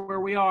is, seeing where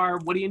we are,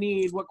 what do you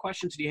need, what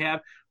questions do you have,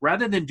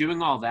 rather than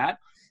doing all that,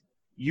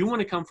 you want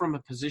to come from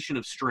a position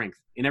of strength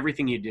in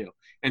everything you do.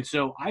 And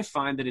so I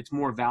find that it's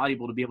more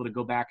valuable to be able to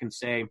go back and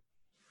say,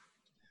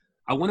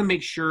 I want to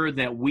make sure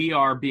that we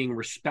are being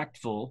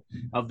respectful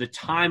of the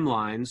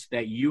timelines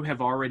that you have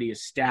already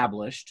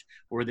established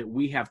or that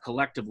we have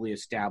collectively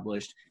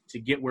established to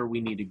get where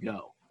we need to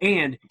go.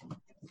 And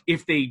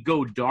if they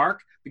go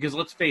dark, because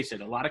let's face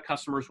it, a lot of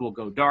customers will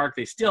go dark.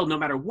 They still, no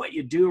matter what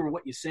you do or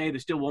what you say, they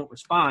still won't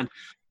respond.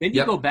 Then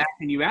you go back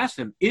and you ask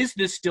them, is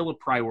this still a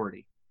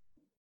priority?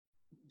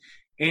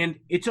 And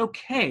it's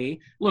okay.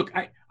 Look,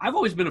 I've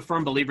always been a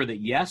firm believer that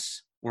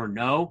yes or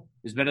no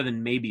is better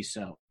than maybe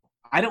so.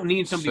 I don't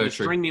need somebody to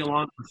string me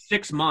along for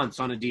 6 months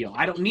on a deal.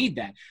 I don't need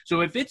that.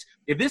 So if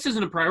this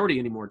isn't a priority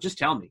anymore, just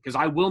tell me, because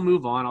I will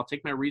move on. I'll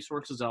take my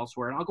resources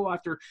elsewhere, and I'll go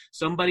after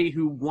somebody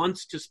who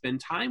wants to spend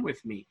time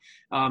with me.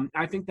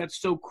 I think that's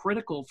so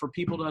critical for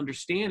people to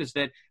understand, is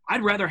that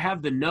I'd rather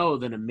have the no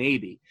than a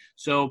maybe.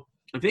 So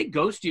if they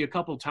ghost you a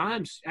couple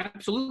times,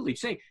 absolutely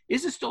say,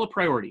 is this still a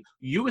priority?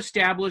 You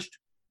established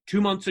 2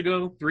 months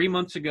ago, 3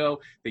 months ago,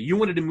 that you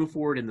wanted to move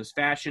forward in this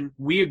fashion.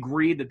 We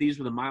agreed that these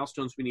were the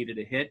milestones we needed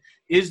to hit.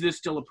 Is this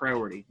still a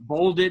priority?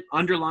 Bold it,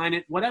 underline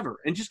it, whatever,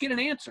 and just get an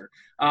answer.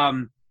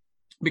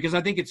 Because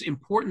I think it's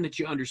important that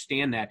you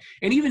understand that,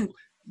 and even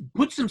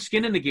put some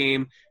skin in the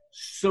game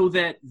so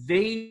that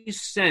they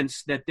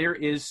sense that there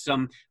is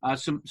some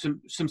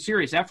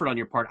serious effort on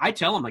your part. I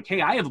tell them, like,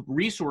 hey, I have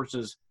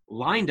resources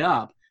lined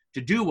up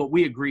to do what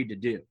we agreed to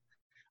do.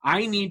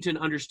 I need to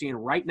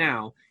understand right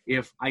now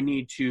if I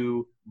need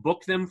to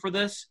book them for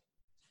this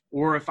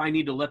or if I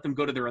need to let them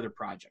go to their other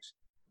projects.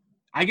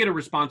 I get a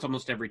response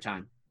almost every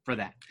time for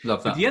that.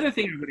 Love that. But the other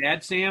thing I would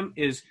add, Sam,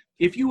 is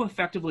if you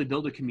effectively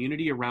build a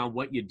community around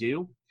what you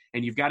do,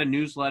 and you've got a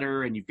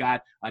newsletter and you've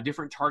got a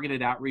different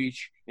targeted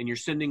outreach and you're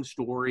sending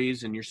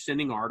stories and you're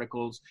sending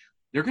articles,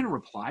 they're going to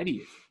reply to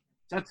you.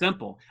 It's that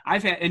simple.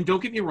 And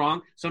don't get me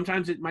wrong,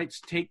 sometimes it might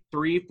take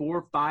 3,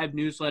 4, 5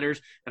 newsletters,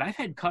 but I've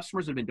had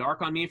customers that have been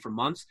dark on me for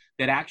months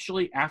that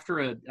actually, after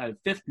a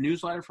 5th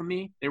newsletter from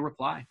me, they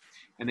reply.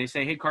 And they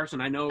say, hey,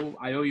 Carson, I know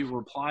I owe you a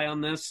reply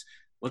on this.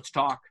 Let's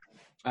talk.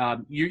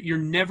 You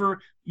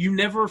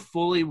never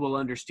fully will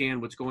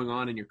understand what's going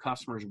on in your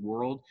customer's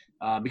world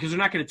because they're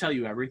not going to tell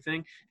you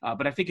everything.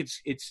 But I think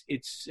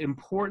it's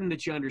important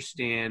that you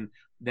understand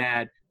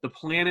that the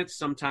planets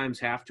sometimes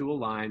have to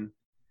align.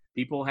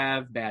 People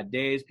have bad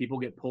days. People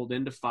get pulled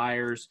into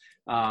fires.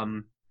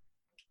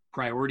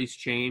 Priorities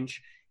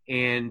change.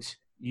 And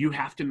you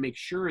have to make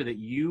sure that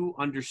you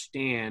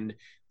understand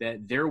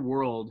that their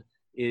world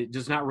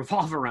does not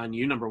revolve around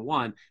you, number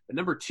one. But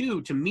number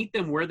two, to meet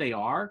them where they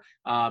are,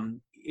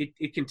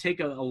 it can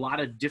take a lot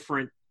of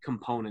different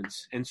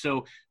components. And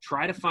so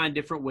try to find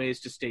different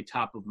ways to stay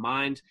top of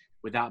mind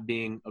without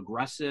being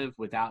aggressive,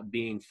 without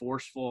being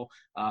forceful,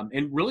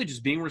 and really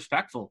just being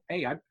respectful.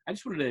 Hey, I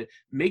just wanted to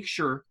make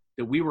sure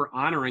that we were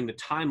honoring the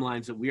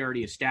timelines that we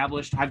already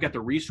established. I've got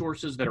the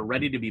resources that are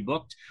ready to be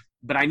booked,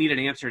 but I need an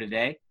answer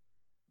today.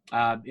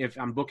 If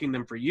I'm booking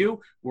them for you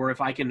or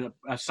if I can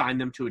assign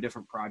them to a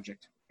different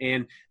project.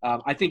 And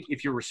I think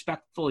if you're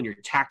respectful and you're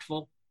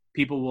tactful,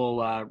 people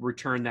will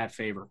return that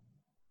favor.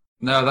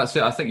 No, that's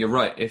it. I think you're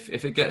right.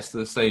 If it gets to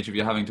the stage of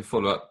you having to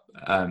follow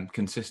up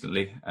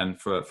consistently and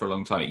for a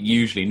long time, it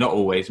usually, not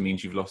always,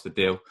 means you've lost a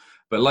deal.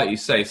 But like you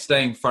say,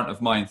 staying front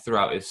of mind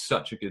throughout is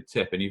such a good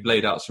tip. And you've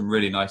laid out some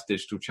really nice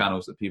digital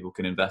channels that people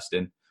can invest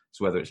in.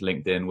 So whether it's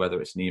LinkedIn, whether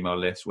it's an email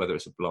list, whether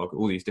it's a blog,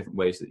 all these different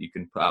ways that you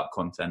can put out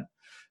content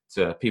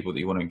to people that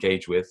you want to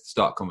engage with,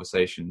 start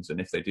conversations.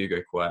 And if they do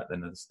go quiet, then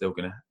they're still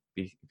going to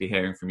be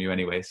hearing from you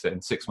anyway. So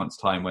in 6 months'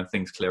 time, when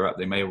things clear up,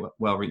 they may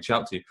well reach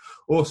out to you.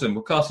 Awesome.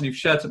 Well, Carson, you've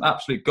shared some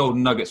absolute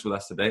golden nuggets with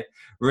us today.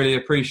 Really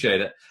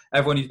appreciate it.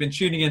 Everyone, you've been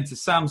tuning in to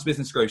Sam's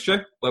Business Growth Show,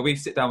 where we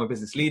sit down with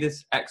business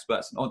leaders,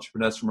 experts, and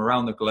entrepreneurs from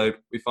around the globe.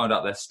 We find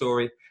out their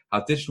story,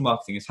 how digital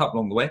marketing has helped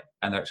along the way,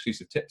 and their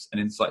exclusive tips and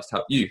insights to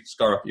help you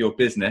score up your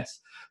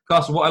business.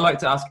 Carson, what I'd like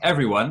to ask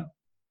everyone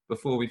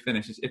before we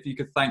finish is if you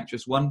could thank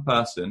just one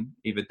person,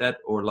 either dead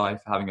or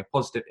alive, for having a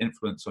positive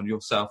influence on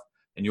yourself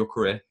in your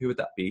career, who would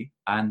that be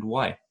and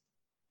why?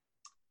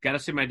 Got to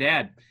say my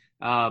dad.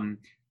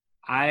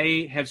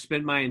 I have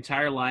spent my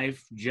entire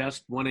life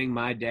just wanting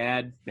my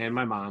dad and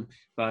my mom,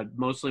 but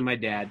mostly my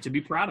dad, to be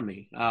proud of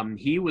me.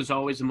 He was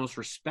always the most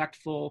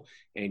respectful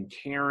and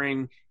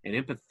caring and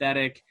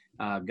empathetic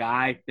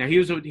guy. Now, he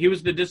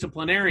was the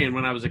disciplinarian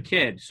when I was a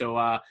kid,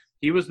 so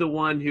he was the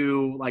one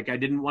who, like, I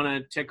didn't want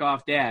to tick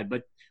off dad.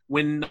 But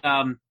when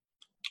I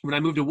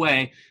moved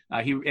away,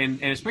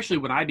 and especially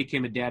when I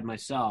became a dad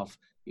myself,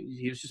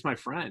 he was just my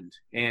friend.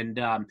 And,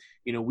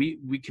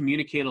 we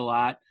communicate a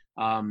lot.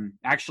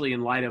 Actually,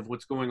 in light of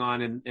what's going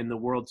on in the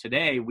world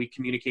today, we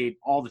communicate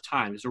all the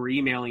time. So we're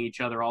emailing each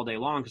other all day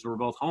long because we're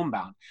both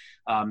homebound.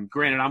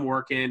 Granted, I'm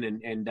working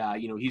and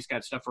he's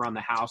got stuff around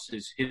the house,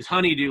 his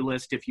honey-do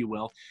list, if you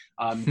will.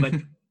 But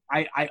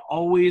I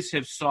always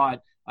have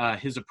sought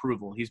his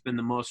approval. He's been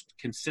the most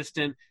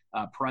consistent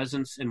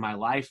presence in my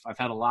life. I've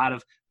had a lot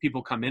of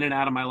people come in and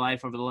out of my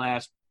life over the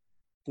last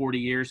 40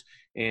 years,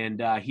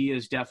 and he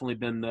has definitely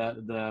been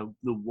the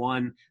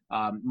one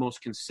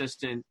most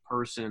consistent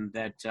person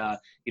that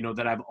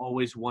that I've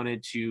always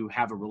wanted to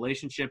have a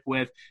relationship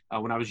with.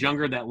 When I was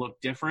younger, that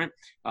looked different,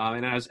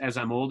 and as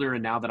I'm older,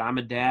 and now that I'm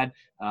a dad,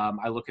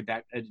 I look at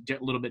that a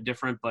little bit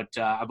different. But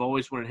I've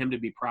always wanted him to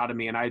be proud of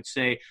me, and I'd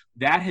say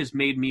that has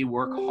made me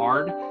work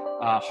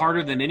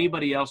harder than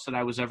anybody else that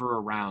I was ever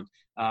around,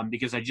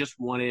 because I just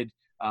wanted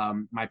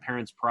my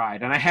parents'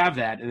 pride. And I have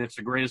that, and it's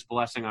the greatest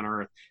blessing on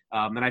earth.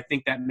 And I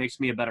think that makes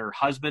me a better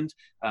husband,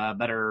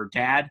 better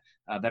dad,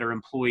 better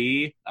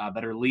employee,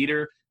 better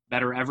leader,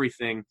 better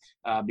everything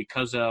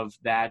because of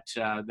that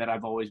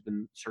I've always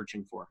been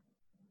searching for.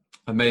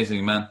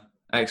 Amazing, man.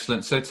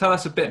 Excellent. So tell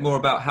us a bit more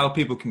about how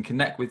people can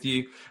connect with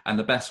you and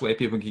the best way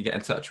people can get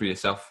in touch with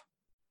yourself.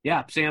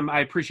 Yeah, Sam,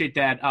 I appreciate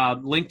that.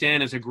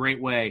 LinkedIn is a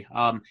great way,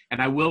 and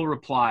I will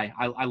reply.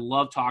 I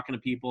love talking to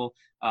people.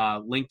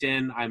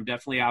 LinkedIn, I'm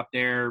definitely out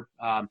there.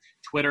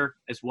 Twitter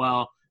as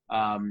well.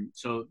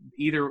 So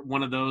either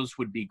one of those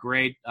would be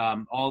great.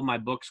 All of my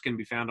books can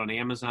be found on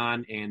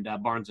Amazon and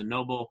Barnes &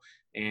 Noble.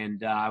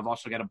 And I've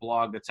also got a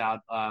blog that's out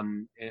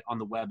on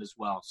the web as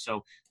well.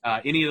 So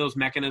any of those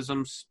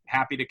mechanisms,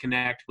 happy to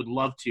connect, would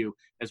love to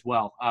as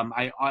well.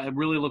 I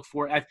really look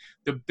forward.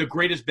 The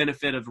greatest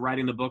benefit of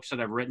writing the books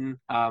that I've written,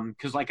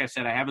 because like I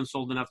said, I haven't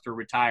sold enough to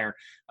retire,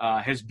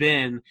 has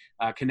been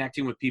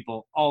connecting with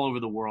people all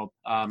over the world,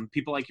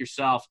 people like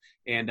yourself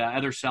and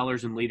other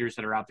sellers and leaders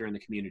that are out there in the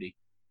community.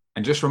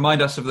 And just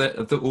remind us of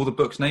all the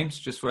books' names,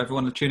 just for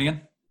everyone tuning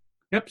in.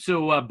 Yep.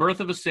 So Birth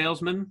of a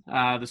Salesman,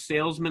 The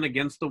Salesman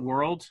Against the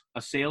World,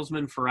 A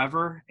Salesman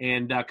Forever,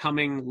 and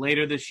coming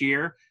later this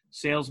year,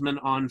 Salesman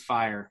on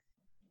Fire.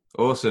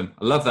 Awesome.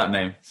 I love that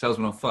name,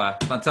 Salesman on Fire.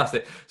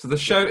 Fantastic. So the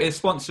show is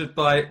sponsored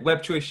by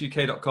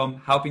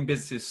webchoiceuk.com, helping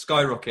businesses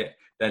skyrocket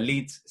their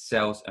leads,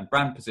 sales, and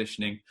brand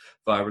positioning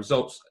via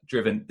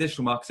results-driven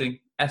digital marketing,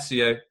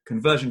 SEO,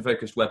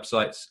 conversion-focused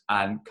websites,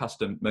 and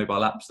custom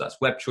mobile apps. That's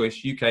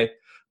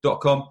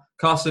webchoiceuk.com.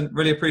 Carson,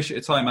 really appreciate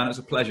your time, man. It was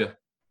a pleasure.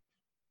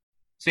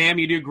 Sam,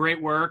 you do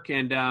great work,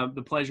 and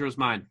the pleasure is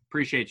mine.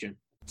 Appreciate you.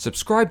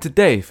 Subscribe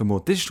today for more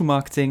digital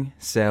marketing,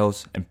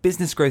 sales, and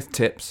business growth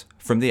tips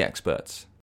from the experts.